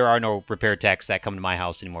 Sadly, there are no repair techs that come to my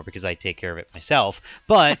house anymore because I take care of it myself.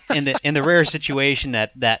 But in the rare situation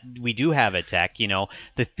that we do have a tech,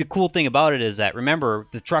 the cool thing about it is that, remember,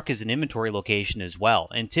 the truck is an inventory location as well,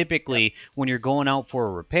 and typically when you're going out for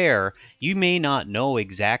a repair, you may not know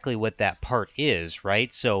exactly what that part is,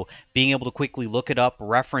 right? So being able to quickly look it up,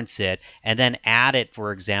 reference it, and then add it,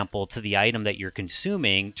 for example, to the item that you're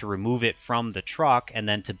consuming to remove it from the truck and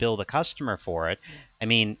then to bill the customer for it. I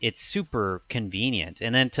mean, it's super convenient.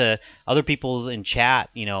 And then to other people in chat,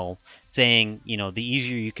 saying, the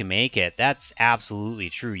easier you can make it, that's absolutely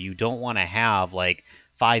true. You don't want to have like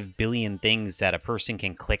 5 billion things that a person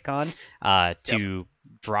can click on to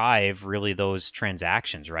drive really those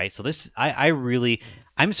transactions, right? So this,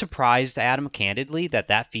 I'm surprised, Adam, candidly,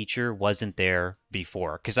 that feature wasn't there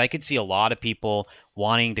before, because I could see a lot of people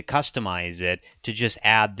wanting to customize it to just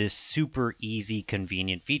add this super easy,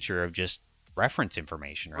 convenient feature of just reference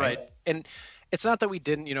information, right? Right. And it's not that we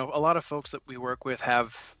didn't, a lot of folks that we work with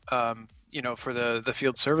have, for the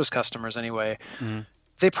field service customers anyway,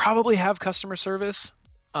 they probably have customer service.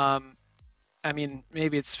 I mean,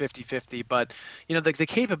 maybe it's 50-50, but the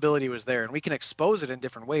capability was there, and we can expose it in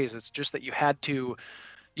different ways. It's just that you had to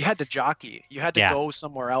jockey, you had to go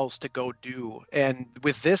somewhere else to go do. And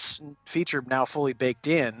with this feature now fully baked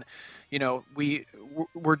in,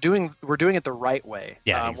 we're doing it the right way.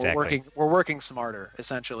 Yeah, exactly. We're working smarter,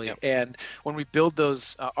 essentially. Yep. And when we build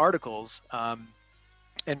those articles,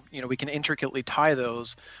 and we can intricately tie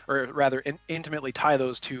those, or rather intimately tie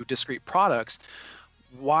those to discrete products.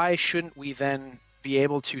 Why shouldn't we then be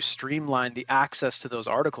able to streamline the access to those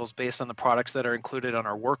articles based on the products that are included on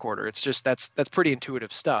our work order? It's just that's pretty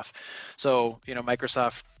intuitive stuff. So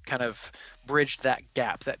Microsoft kind of bridged that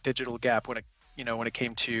gap, that digital gap, when it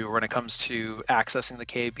comes to accessing the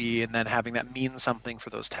KB and then having that mean something for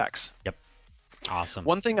those techs. Yep. Awesome.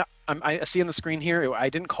 One thing I see on the screen here, I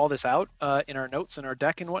didn't call this out in our notes and our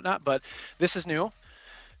deck and whatnot, but this is new.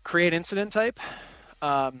 Create incident type.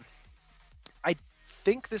 I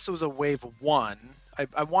think this was a wave 1.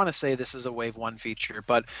 I want to say this is a wave 1 feature,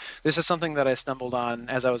 but this is something that I stumbled on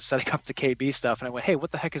as I was setting up the KB stuff, and I went, hey, what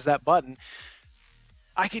the heck is that button?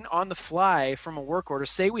 I can, on the fly from a work order,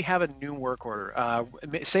 say we have a new work order,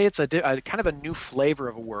 say it's a kind of a new flavor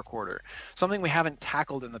of a work order, something we haven't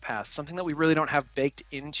tackled in the past, something that we really don't have baked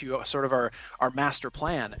into sort of our master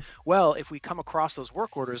plan. Well, if we come across those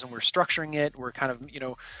work orders and we're structuring it, we're kind of,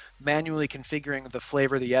 manually configuring the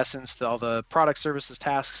flavor, the essence, all the product, services,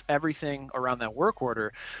 tasks, everything around that work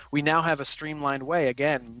order, we now have a streamlined way,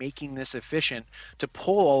 again, making this efficient to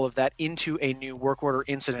pull all of that into a new work order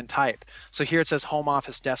incident type. So here it says home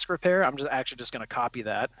office desk repair. I'm actually just going to copy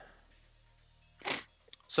that.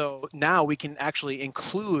 So now we can actually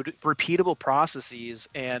include repeatable processes.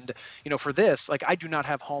 And, for this, like, I do not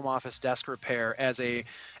have home office desk repair as a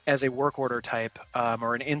work order type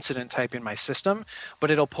or an incident type in my system,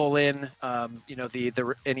 but it'll pull in,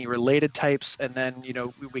 any related types, and then,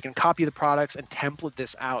 we can copy the products and template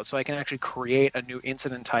this out. So I can actually create a new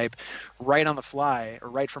incident type right on the fly, or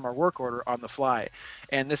right from our work order on the fly.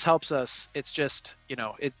 And this helps us. It's just,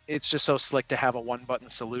 it's just so slick to have a one-button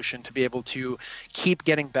solution to be able to keep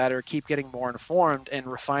getting better, keep getting more informed, and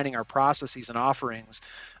refining our processes and offerings.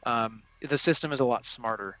 The system is a lot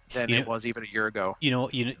smarter than it was even a year ago. You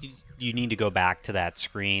need to go back to that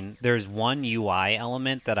screen. There's one UI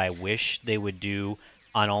element that I wish they would do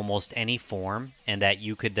on almost any form, and that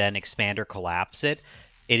you could then expand or collapse it.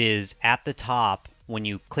 It is at the top. When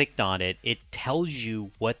you clicked on it, it tells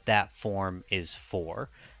you what that form is for.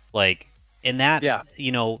 Like, And that, Yeah.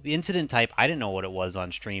 incident type, I didn't know what it was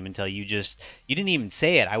on stream until you didn't even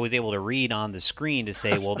say it. I was able to read on the screen to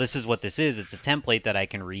say, well, this is what this is. It's a template that I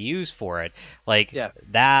can reuse for it. Like, Yeah.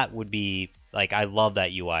 that would be, like, I love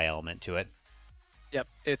that UI element to it. Yep.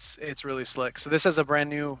 It's really slick. So this is a brand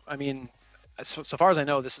new, I mean, so far as I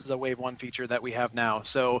know, this is a Wave 1 feature that we have now.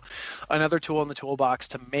 So another tool in the toolbox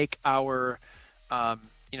to make our,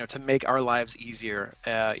 to make our lives easier,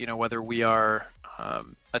 whether we are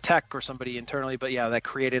a tech or somebody internally, but yeah, that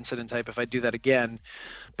create incident type, if I do that again,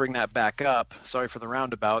 bring that back up. Sorry for the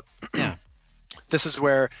roundabout. Yeah. This is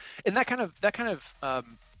where, and that kind of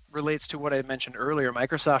relates to what I mentioned earlier,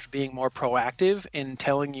 Microsoft being more proactive in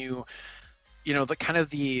telling you, the kind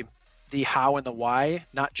of the how and the why,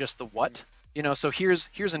 not just the what. So here's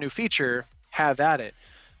a new feature, have at it.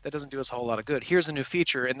 That doesn't do us a whole lot of good. Here's a new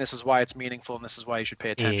feature, and this is why it's meaningful, and this is why you should pay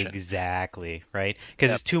attention. Exactly, right?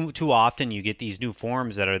 Because too often you get these new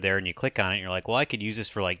forms that are there, and you click on it, and you're like, well, I could use this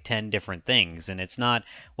for like 10 different things, and it's not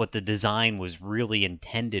what the design was really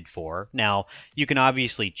intended for. Now, you can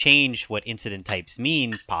obviously change what incident types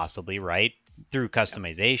mean, possibly, right, through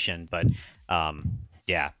customization, but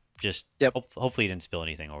just hopefully you didn't spill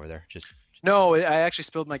anything over there. No, I actually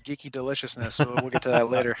spilled my geeky deliciousness. We'll get to that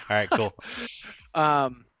later. All right, cool.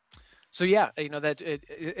 So yeah, that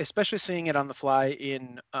especially seeing it on the fly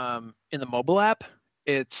in the mobile app,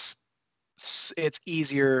 it's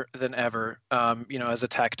easier than ever. As a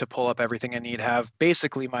tech, to pull up everything I need, have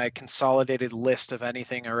basically my consolidated list of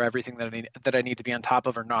anything or everything that I need to be on top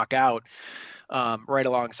of or knock out, right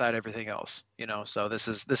alongside everything else. So this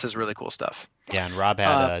is really cool stuff. Yeah, and Rob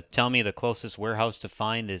had tell me the closest warehouse to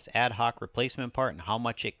find this ad hoc replacement part and how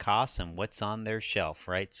much it costs and what's on their shelf,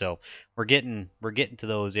 right? So we're getting to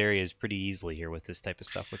those areas pretty easily here with this type of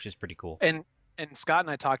stuff, which is pretty cool. And Scott and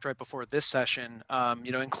I talked right before this session,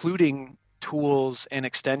 including tools and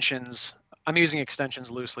extensions. I'm using extensions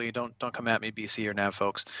loosely. Don't come at me, BC or Nav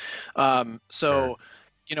folks. Sure.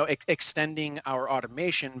 Extending our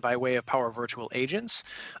automation by way of Power Virtual Agents.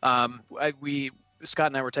 Scott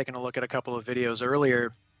and I were taking a look at a couple of videos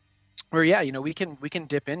earlier where, we can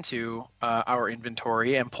dip into our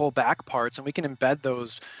inventory and pull back parts, and we can embed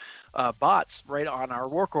those bots right on our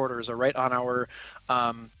work orders or right on our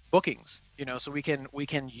bookings. So we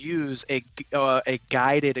can use a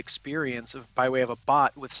guided experience by way of a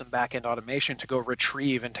bot with some back-end automation to go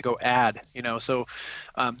retrieve and to go add. So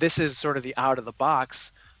this is sort of the out of the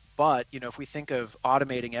box. But if we think of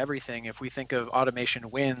automating everything, if we think of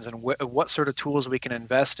automation wins and what sort of tools we can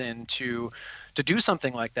invest in to do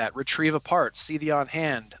something like that, retrieve a part, see the on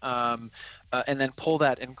hand, and then pull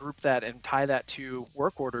that and group that and tie that to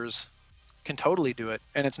work orders, can totally do it.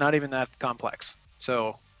 And it's not even that complex.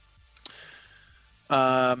 So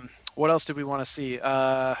what else did we want to see?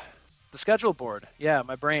 The schedule board. Yeah,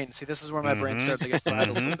 my brain. See, this is where my brain started to get fried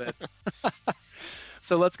a little bit.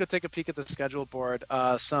 So let's go take a peek at the schedule board.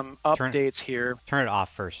 Some updates here. Turn it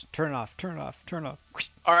off first. Turn it off.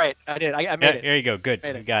 All right, I did. I made it. There you go. Good.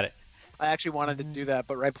 You got it. I actually wanted to do that,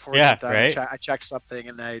 but right before we got done, I checked something,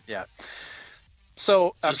 and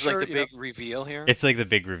So it's like the big reveal here. It's like the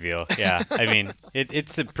big reveal. Yeah, I mean,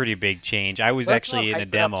 it's a pretty big change. I was actually in a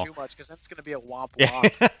demo. Not too much, because then it's gonna be a womp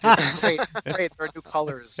womp. Great. There are new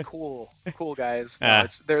colors. Cool, guys. No,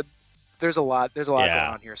 there's a lot going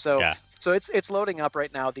on here. So it's loading up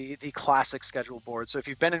right now, the classic schedule board. So if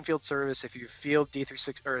you've been in field service, if you've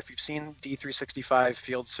if you've seen D365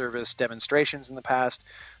 field service demonstrations in the past,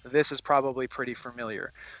 this is probably pretty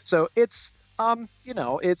familiar. So it's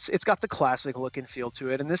it's got the classic look and feel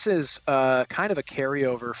to it, and this is kind of a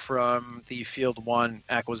carryover from the Field 1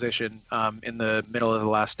 acquisition in the middle of the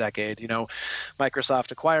last decade.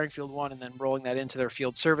 Microsoft acquiring Field 1 and then rolling that into their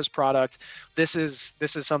field service product. This is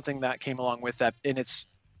something that came along with that, and it's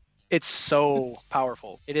so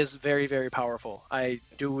powerful. It is very, very powerful. I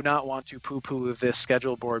do not want to poo-poo this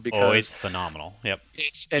schedule board because it's phenomenal. Yep.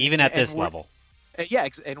 Even at this level. Yeah,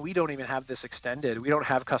 and we don't even have this extended. We don't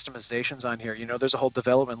have customizations on here. There's a whole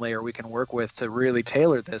development layer we can work with to really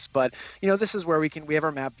tailor this. But this is where we have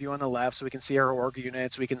our map view on the left, so we can see our org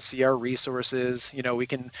units, we can see our resources. We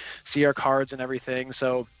can see our cards and everything.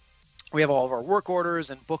 So we have all of our work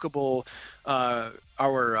orders and bookable,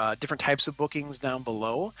 our different types of bookings down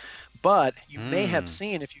below. But you may have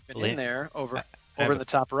seen, if you've been in there, over in the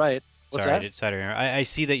top right. What's that? Sorry, I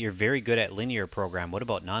see that you're very good at linear program. What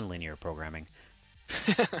about non-linear programming?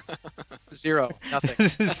 Zero. Nothing.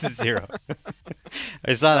 Zero.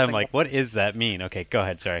 I saw that. I'm like, what does that mean? Okay, go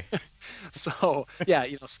ahead. Sorry. So yeah,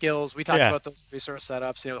 skills. We talked Yeah. about those resource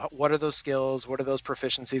setups. What are those skills? What are those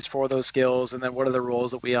proficiencies for those skills? And then what are the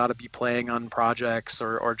roles that we ought to be playing on projects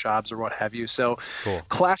or jobs or what have you? So Cool.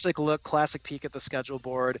 classic look, classic peek at the schedule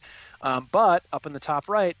board. But up in the top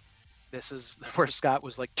right, this is where Scott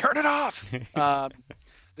was like, turn it off.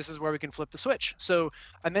 This is where we can flip the switch. So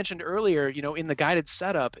I mentioned earlier, in the guided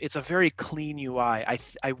setup, it's a very clean UI.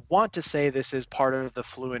 I want to say this is part of the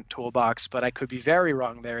Fluent toolbox, but I could be very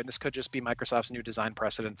wrong there. And this could just be Microsoft's new design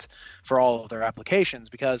precedent for all of their applications,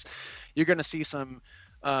 because you're going to see some,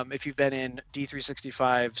 if you've been in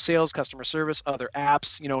D365 sales, customer service, other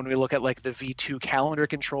apps, when we look at like the V2 calendar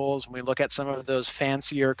controls, when we look at some of those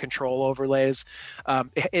fancier control overlays,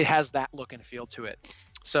 it has that look and feel to it.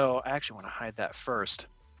 So I actually want to hide that first.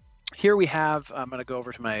 Here we have, I'm going to go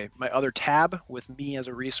over to my other tab with me as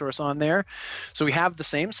a resource on there. So we have the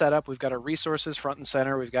same setup. We've got our resources front and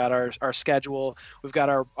center. We've got our schedule. We've got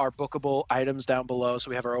our bookable items down below. So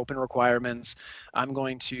we have our open requirements. I'm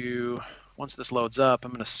going to, once this loads up,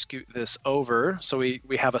 I'm going to scoot this over. So we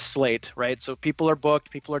have a slate, right? So people are booked.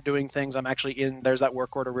 People are doing things. I'm actually in, there's that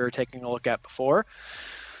work order we were taking a look at before.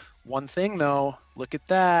 One thing though, look at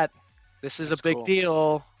that. This is a big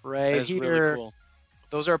deal right here. That is really cool.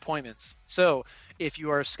 Those are appointments. So if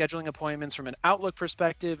you are scheduling appointments from an Outlook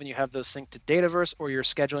perspective and you have those synced to Dataverse, or you're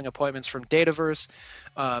scheduling appointments from Dataverse,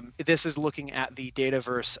 this is looking at the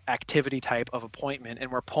Dataverse activity type of appointment,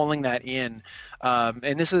 and we're pulling that in.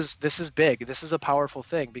 And this is big. This is a powerful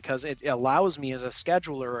thing because it allows me as a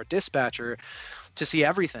scheduler or a dispatcher to see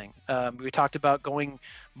everything. We talked about going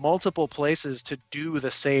multiple places to do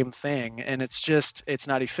the same thing, and it's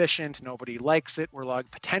not efficient. Nobody likes it. We're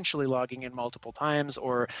potentially logging in multiple times,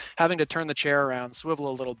 or having to turn the chair around, swivel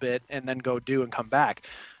a little bit, and then go do and come back.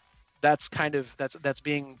 That's that's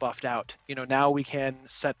being buffed out. Now we can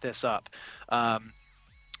set this up.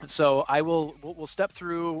 So we'll step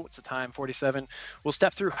through, what's the time, 47. We'll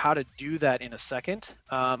step through how to do that in a second.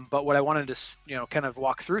 But what I wanted to, kind of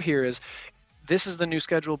walk through here is, this is the new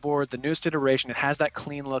schedule board, the newest iteration. It has that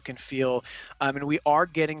clean look and feel. And we are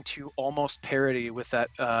getting to almost parity with that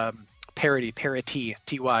parity,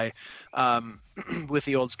 TY, with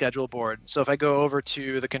the old schedule board. So if I go over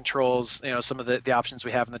to the controls, some of the options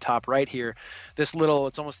we have in the top right here, it's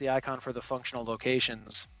almost the icon for the functional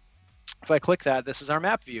locations. If I click that, this is our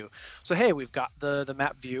map view. So hey, we've got the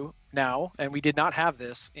map view now, and we did not have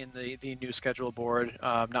this in the new schedule board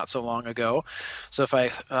not so long ago. So if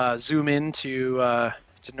I zoom into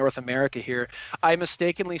to North America here, I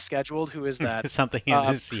mistakenly scheduled, who is that? Something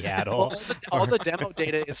in Seattle. All the demo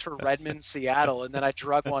data is for Redmond, Seattle, and then I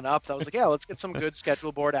drug one up. I was like, yeah, let's get some good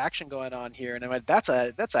schedule board action going on here. And I went, that's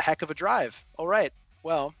a heck of a drive. All right,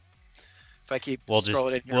 well, if I keep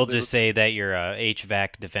scrolling in here, we'll just say that you're a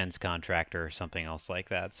HVAC defense contractor or something else like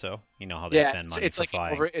that. So you know how they spend money. It's like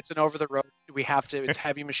it's an over the road. We have to. It's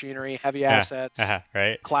heavy machinery, heavy Yeah, assets.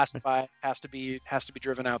 right. Classified, has to be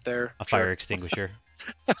driven out there. A fire extinguisher.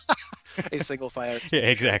 A single fire. Yeah,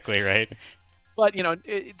 exactly right. But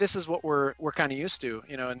this is what we're kind of used to,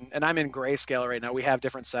 and I'm in grayscale right now. We have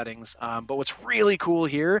different settings, but what's really cool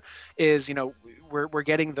here is we're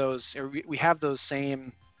getting those, or we have those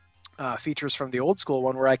same features from the old school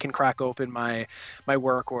one, where I can crack open my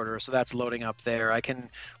work order. So that's loading up there. I can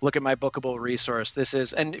look at my bookable resource.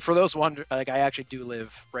 And for those wonder, like, I actually do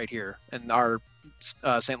live right here, and our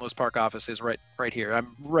St. Louis Park office is right here.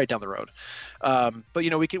 I'm right down the road. But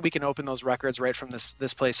we can open those records right from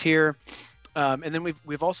this place here. And then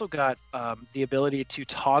we've also got the ability to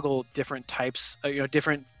toggle different types,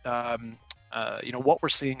 different what we're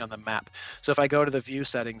seeing on the map. So if I go to the view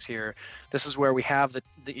settings here, this is where we have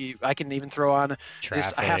I can even throw on traffic.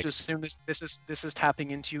 This. I have to assume this is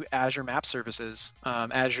tapping into Azure Map Services,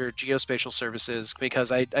 Azure Geospatial Services,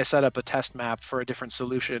 because I set up a test map for a different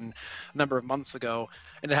solution a number of months ago,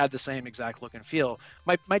 and it had the same exact look and feel.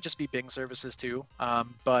 Might just be Bing services too,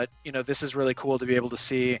 but this is really cool to be able to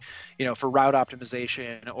see, for route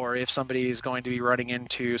optimization, or if somebody is going to be running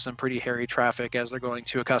into some pretty hairy traffic as they're going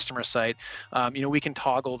to a customer site. We can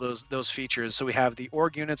toggle those features. So we have the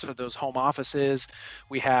org units of those home offices.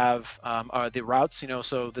 We have the routes,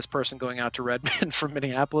 so this person going out to Redmond from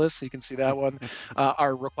Minneapolis, you can see that one.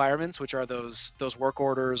 Our requirements, which are those work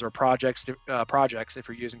orders or projects if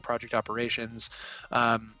you're using project operations,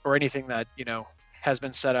 or anything that has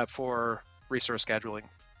been set up for resource scheduling.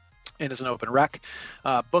 And as an open rec,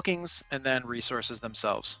 bookings, and then resources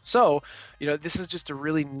themselves. So, this is just a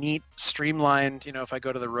really neat, streamlined, if I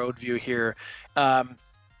go to the road view here,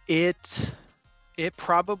 it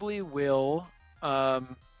probably will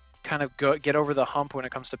kind kind of get over the hump when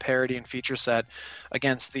it comes to parity and feature set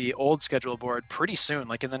against the old schedule board pretty soon,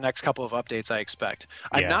 like in the next couple of updates, I expect.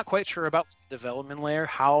 I'm not quite sure about the development layer.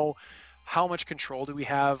 How much control do we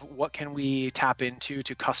have? What can we tap into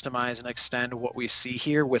to customize and extend what we see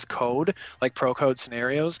here with code, like pro code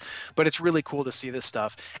scenarios? But it's really cool to see this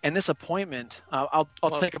stuff. And this appointment, I'll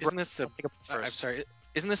take a break. I'm sorry.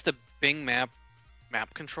 Isn't this the Bing map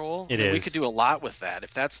control? It is. We could do a lot with that.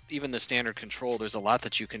 If that's even the standard control, there's a lot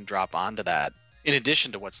that you can drop onto that in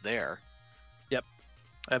addition to what's there. Yep,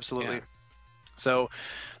 absolutely. Yeah. So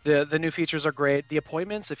the new features are great. The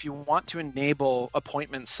appointments, if you want to enable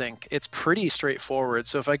appointment sync, it's pretty straightforward.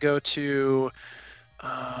 So if I go to,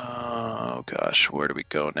 oh gosh, where do we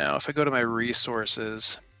go now? If I go to my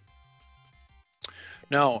resources,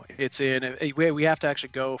 no, it's in, we have to actually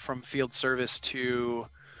go from field service to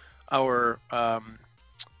our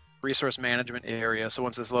resource management area. So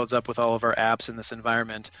once this loads up with all of our apps in this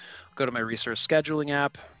environment, I'll go to my resource scheduling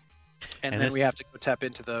app. And then we have to go tap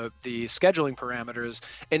into the scheduling parameters.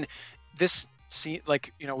 And this,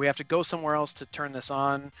 like, you know, we have to go somewhere else to turn this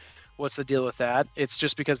on. What's the deal with that? It's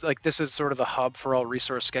just because, like, this is sort of the hub for all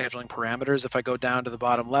resource scheduling parameters. If I go down to the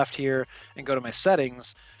bottom left here and go to my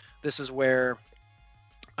settings, this is where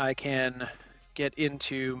I can get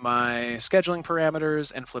into my scheduling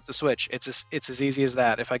parameters and flip the switch. It's as easy as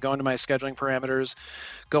that. If I go into my scheduling parameters,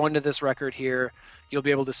 go into this record here, you'll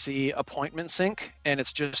be able to see appointment sync, and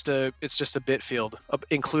it's just a bit field.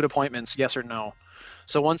 Include appointments, yes or no.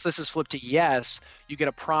 So once this is flipped to yes, you get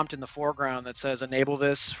a prompt in the foreground that says enable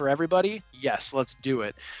this for everybody. Yes, let's do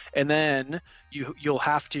it. And then you'll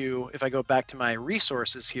have to, if I go back to my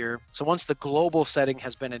resources here, so once the global setting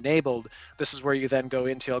has been enabled, this is where you then go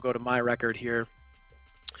into, I'll go to my record here.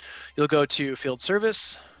 You'll go to field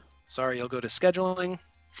service. Sorry, you'll go to scheduling.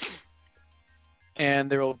 And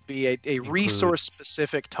there will be a resource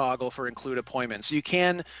specific toggle for include appointments. So you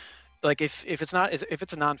can, like, if it's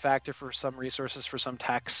a non-factor for some resources, for some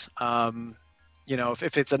techs, you know,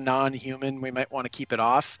 if it's a non-human, we might want to keep it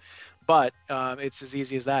off, but it's as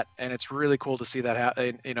easy as that. And it's really cool to see that,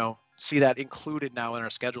 see that included now in our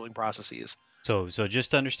scheduling processes. So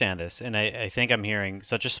just to understand this, and I think I'm hearing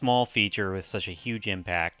such a small feature with such a huge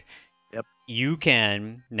impact. Yep. You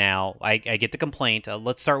can now, I get the complaint.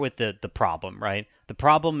 Let's start with the problem, right? The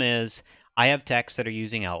problem is I have techs that are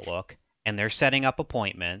using Outlook, and they're setting up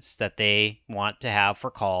appointments that they want to have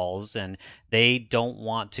for calls, and they don't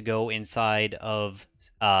want to go inside of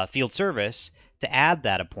field service to add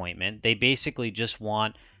that appointment. They basically just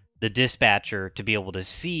want the dispatcher to be able to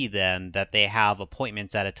see then that they have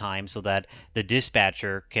appointments at a time so that the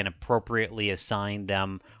dispatcher can appropriately assign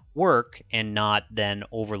them work and not then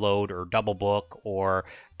overload or double book or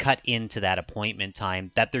cut into that appointment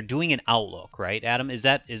time that they're doing in Outlook, right, Adam? Is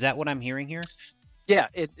that what I'm hearing here? Yeah,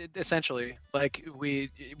 it essentially, like, we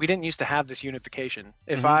didn't used to have this unification.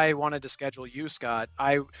 If I wanted to schedule you, Scott,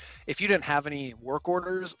 if you didn't have any work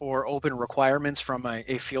orders or open requirements from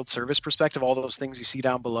a field service perspective, all those things you see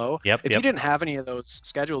down below, if you didn't have any of those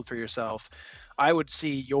scheduled for yourself, I would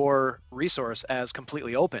see your resource as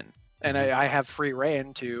completely open. And I have free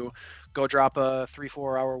reign to go drop a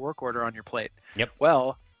 3-4 hour work order on your plate. Yep.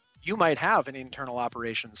 Well, you might have an internal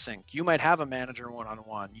operations sync. You might have a manager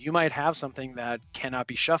one-on-one. You might have something that cannot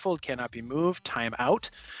be shuffled, cannot be moved, time out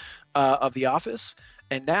of the office.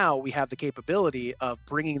 And now we have the capability of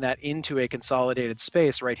bringing that into a consolidated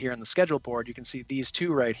space right here on the schedule board. You can see these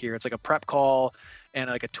two right here. It's like a prep call and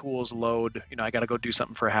like a tools load. You know, I got to go do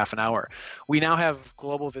something for a half an hour. We now have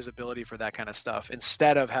global visibility for that kind of stuff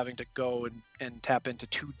instead of having to go and tap into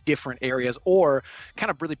two different areas or kind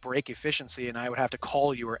of really break efficiency. And I would have to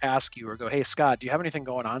call you or ask you or go, hey, Scott, do you have anything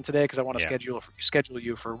going on today? Because I want to schedule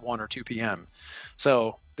you for 1 or 2 p.m.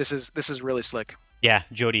 So this is really slick. Yeah,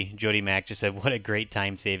 Jody Mack just said, what a great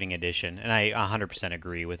time-saving addition. And I 100%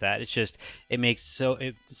 agree with that. It's just, it makes so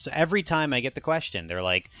every time I get the question, they're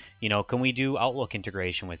like, you know, can we do Outlook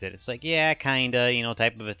integration with it? It's like, yeah, kind of, you know,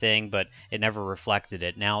 type of a thing, but it never reflected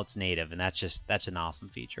it. Now it's native, and that's an awesome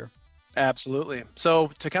feature. Absolutely.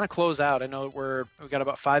 So to kind of close out, I know we've got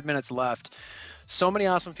about 5 minutes left. So many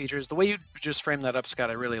awesome features. The way you just framed that up,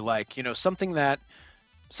 Scott, I really like. You know, something that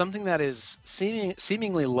is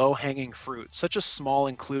seemingly low-hanging fruit, such a small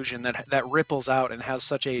inclusion that ripples out and has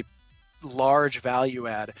such a large value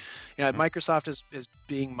add. You know, Microsoft is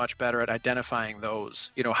being much better at identifying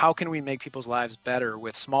those. You know, how can we make people's lives better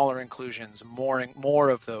with smaller inclusions, more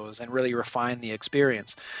of those, and really refine the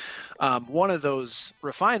experience? One of those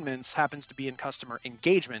refinements happens to be in customer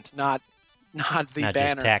engagement, not the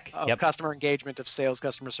banner of customer engagement of sales,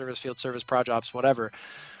 customer service, field service, proj ops, whatever.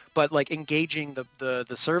 but like engaging the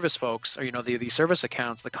service folks, or the service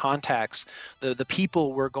accounts, the contacts, the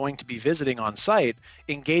people we're going to be visiting on site,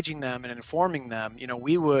 engaging them and informing them.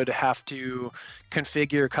 We would have to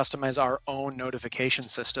configure, customize our own notification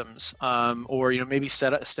systems, or maybe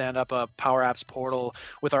stand up a Power Apps portal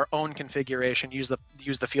with our own configuration, use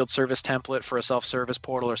the field service template for a self-service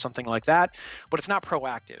portal or something like that. But it's not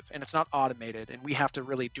proactive and it's not automated, and we have to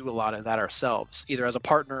really do a lot of that ourselves, either as a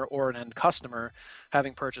partner or an end customer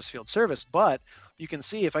having purchased field service. But you can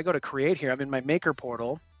see, if I go to create here, I'm in my maker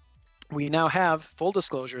portal. We now have, full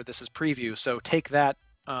disclosure, this is preview, so take that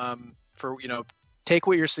for take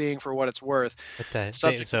what you're seeing for what it's worth.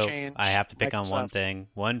 Subject to change. I have to pick on Microsoft.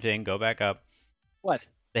 one thing. Go back up. What?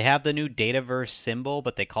 They have the new Dataverse symbol,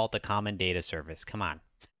 but they call it the Common Data Service. Come on.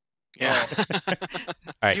 Yeah. All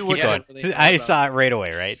right, You keep going. really I saw it right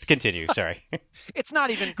away, right? Continue, sorry. It's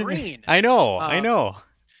not even green. I know.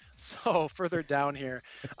 So further down here,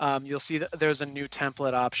 you'll see that there's a new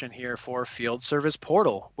template option here for Field Service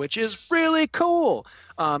Portal, which is really cool.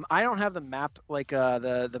 I don't have the map, like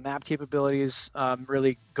the map capabilities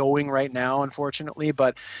really going right now, unfortunately,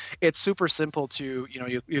 but it's super simple to,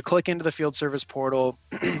 you click into the Field Service Portal,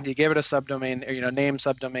 you give it a subdomain, or, name,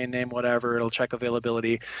 subdomain name, whatever, it'll check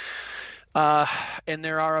availability. And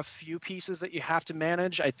there are a few pieces that you have to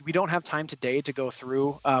manage. We don't have time today to go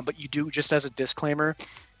through, but you do, just as a disclaimer,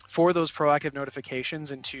 for those proactive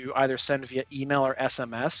notifications, and to either send via email or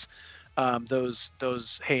SMS,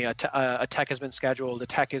 hey, a tech has been scheduled, a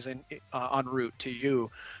tech is en route to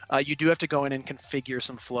you. You do have to go in and configure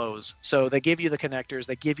some flows. So they give you the connectors,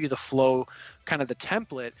 they give you the flow, kind of the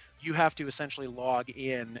template. You have to essentially log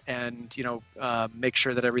in and make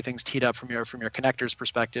sure that everything's teed up from your connectors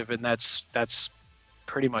perspective, and that's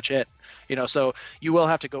pretty much it. So you will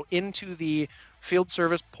have to go into the Field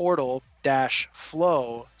Service Portal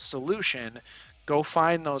 -flow solution, go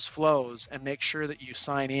find those flows and make sure that you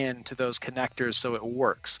sign in to those connectors so it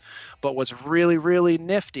works. But what's really, really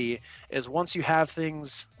nifty is once you have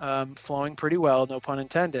things flowing pretty well, no pun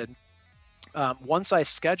intended, once I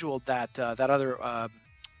scheduled that other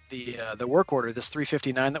the work order, this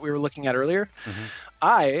 359 that we were looking at earlier,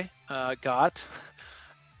 I got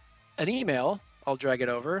an email. I'll drag it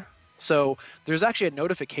over. So there's actually a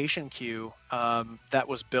notification queue that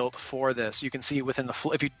was built for this. You can see within the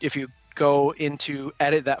flow, if you go into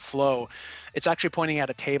edit that flow, it's actually pointing at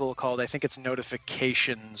a table called, I think it's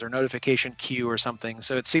notifications or notification queue or something.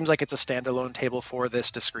 So it seems like it's a standalone table for this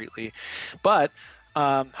discreetly. But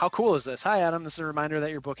how cool is this? Hi, Adam. This is a reminder that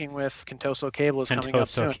your booking with Contoso Cable is coming up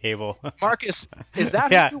soon. Cable. Marcus, is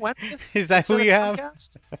that who you went with? Is that who you have?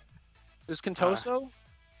 There's Contoso?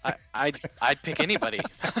 I'd pick anybody.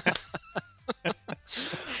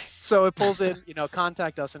 So it pulls in,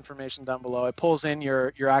 contact us information down below. It pulls in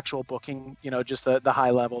your actual booking, just the high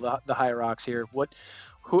level, the high rocks here.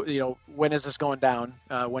 When is this going down?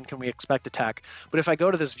 When can we expect a tech? But if I go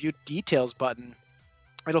to this view details button,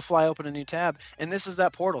 it'll fly open a new tab, and this is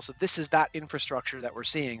that portal. So this is that infrastructure that we're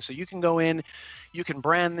seeing. So you can go in, you can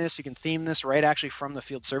brand this, you can theme this right actually from the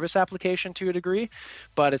field service application to a degree,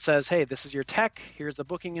 but it says, hey, this is your tech, here's the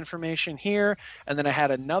booking information here. And then I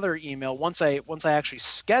had another email once I actually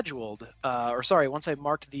scheduled, once I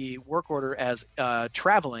marked the work order as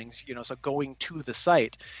traveling, so going to the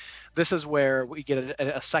site. This is where we get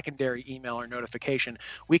a secondary email or notification.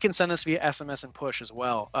 We can send this via SMS and push as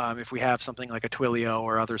well if we have something like a Twilio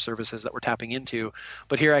or other services that we're tapping into.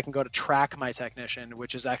 But here I can go to track my technician,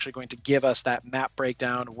 which is actually going to give us that map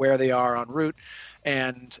breakdown, where they are en route,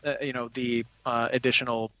 and the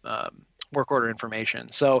additional work order information.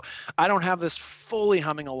 So I don't have this fully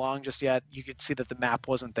humming along just yet. You could see that the map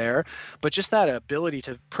wasn't there, but just that ability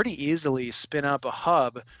to pretty easily spin up a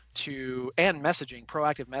hub and messaging,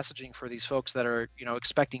 proactive messaging for these folks that are,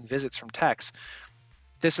 expecting visits from techs.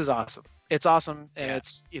 This is awesome. It's awesome. And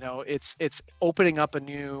Yeah. it's opening up a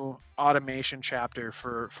new automation chapter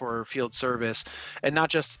for field service, and not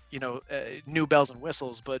just, new bells and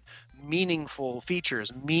whistles, but meaningful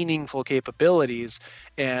features, meaningful capabilities.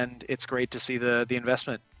 And it's great to see the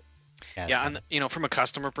investment. Yeah, and from a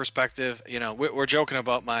customer perspective, we're joking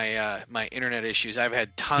about my my internet issues. I've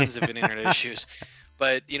had tons of internet issues,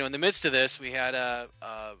 but in the midst of this, we had a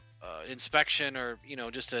inspection, or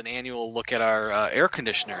just an annual look at our air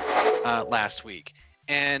conditioner last week,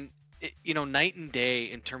 and night and day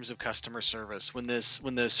in terms of customer service. When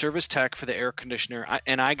the service tech for the air conditioner,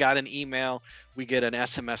 I got an email, we get an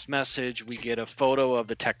SMS message, we get a photo of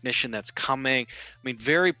the technician that's coming. I mean,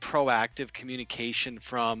 very proactive communication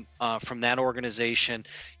from that organization.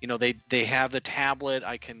 They have the tablet.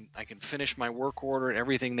 I can finish my work order and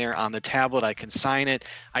everything there on the tablet. I can sign it.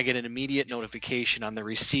 I get an immediate notification on the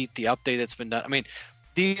receipt, the update that's been done. I mean,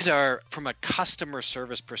 these are, from a customer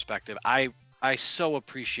service perspective, I so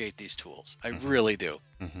appreciate these tools. I really do.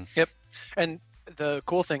 Yep. And the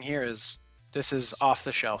cool thing here is this is off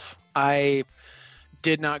the shelf. I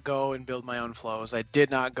did not go and build my own flows. I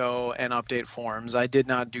did not go and update forms. I did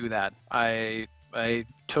not do that. I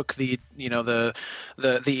took the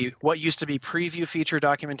what used to be preview feature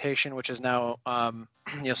documentation, which is now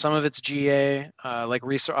some of it's GA, like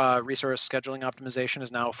resource scheduling optimization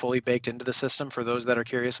is now fully baked into the system for those that are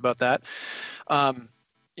curious about that.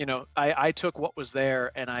 I took what was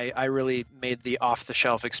there and I really made the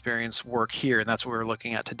off-the-shelf experience work here, and that's what we're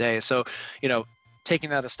looking at today. So,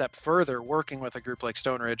 taking that a step further, working with a group like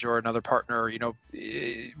Stone Ridge or another partner,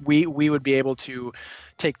 we would be able to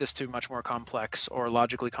take this to much more complex or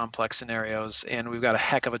logically complex scenarios, and we've got a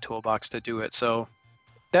heck of a toolbox to do it. So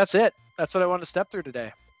that's it. That's what I wanted to step through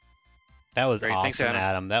today. That was great. awesome, Thanks,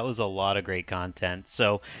 Adam. That was a lot of great content.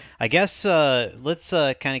 So I guess let's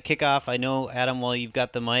kind of kick off. I know, Adam, while you've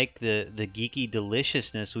got the mic, the geeky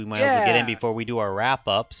deliciousness we might as well get in before we do our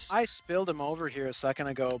wrap-ups. I spilled them over here a second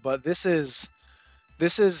ago, but this is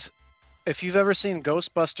if you've ever seen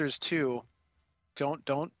Ghostbusters 2,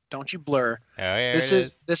 don't you blur. Oh, yeah, this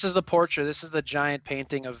is the portrait. This is the giant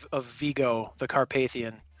painting of Vigo, the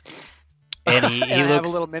Carpathian. And he I looks... have a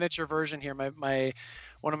little miniature version here.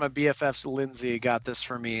 One of my BFFs, Lindsay, got this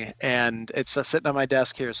for me, and it's sitting on my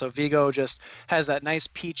desk here. So Vigo just has that nice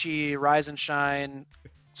peachy rise and shine.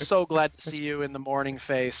 So glad to see you in the morning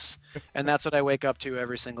face, and that's what I wake up to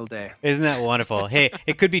every single day. Isn't that wonderful? Hey,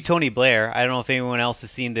 it could be Tony Blair. I don't know if anyone else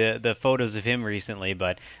has seen the photos of him recently,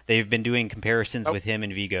 but they've been doing comparisons with him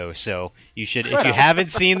and Vigo. So you should, if you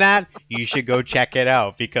haven't seen that, you should go check it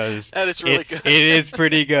out, because that is really good. It is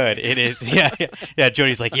pretty good. It is. Yeah.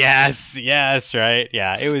 Jody's like, yes, right?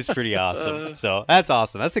 Yeah, it was pretty awesome. So that's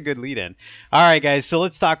awesome. That's a good lead-in. All right, guys. So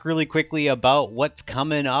let's talk really quickly about what's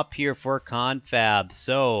coming up here for Confab.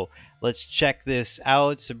 So let's check this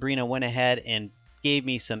out. Sabrina went ahead and gave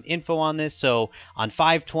me some info on this. So on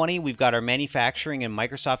 5/20, we've got our manufacturing and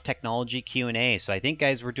Microsoft technology Q&A. So I think,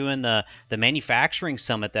 guys, we're doing the manufacturing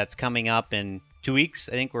summit that's coming up in 2 weeks.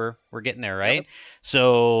 I think we're getting there, right? Yep.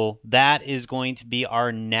 So that is going to be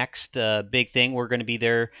our next big thing. We're going to be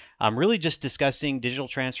there really just discussing digital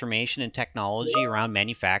transformation and technology around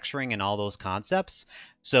manufacturing and all those concepts.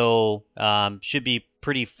 So should be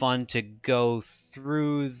pretty fun to go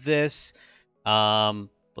through this.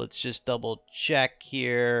 Let's just double check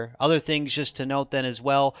here. Other things just to note then as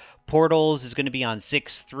well. Portals is going to be on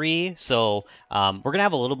 6/3, so we're going to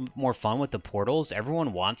have a little bit more fun with the portals.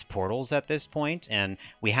 Everyone wants portals at this point, and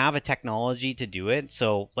we have a technology to do it.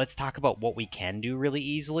 So let's talk about what we can do really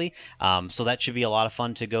easily. So that should be a lot of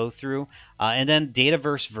fun to go through. And then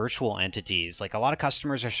Dataverse virtual entities. Like, a lot of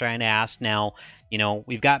customers are trying to ask now,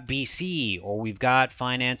 we've got BC or we've got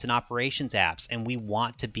finance and operations apps, and we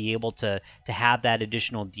want to be able to have that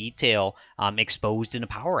additional detail exposed in a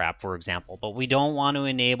Power App, for example. But we don't want to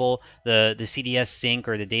enable the CDS sync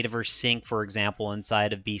or the Dataverse sync, for example,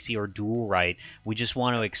 inside of BC or dual write. We just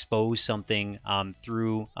want to expose something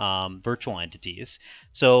through virtual entities.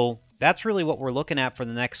 So that's really what we're looking at for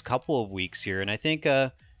the next couple of weeks here. And I think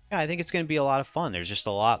I think it's going to be a lot of fun. There's just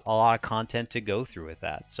a lot of content to go through with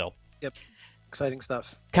that. So yep. Exciting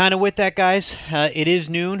stuff. Kind of with that, guys, it is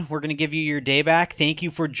noon. We're going to give you your day back. Thank you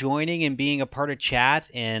for joining and being a part of chat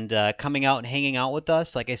and coming out and hanging out with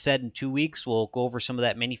us. Like I said, in 2 weeks, we'll go over some of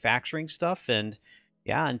that manufacturing stuff. And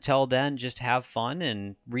yeah, until then, just have fun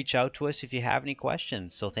and reach out to us if you have any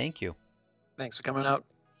questions. So thank you. Thanks for coming out.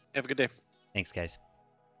 Have a good day. Thanks, guys.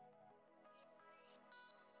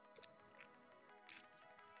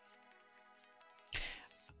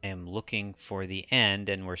 I am looking for the end,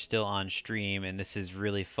 and we're still on stream, and this is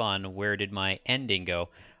really fun. Where did my ending go?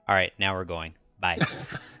 All right, now we're going. Bye.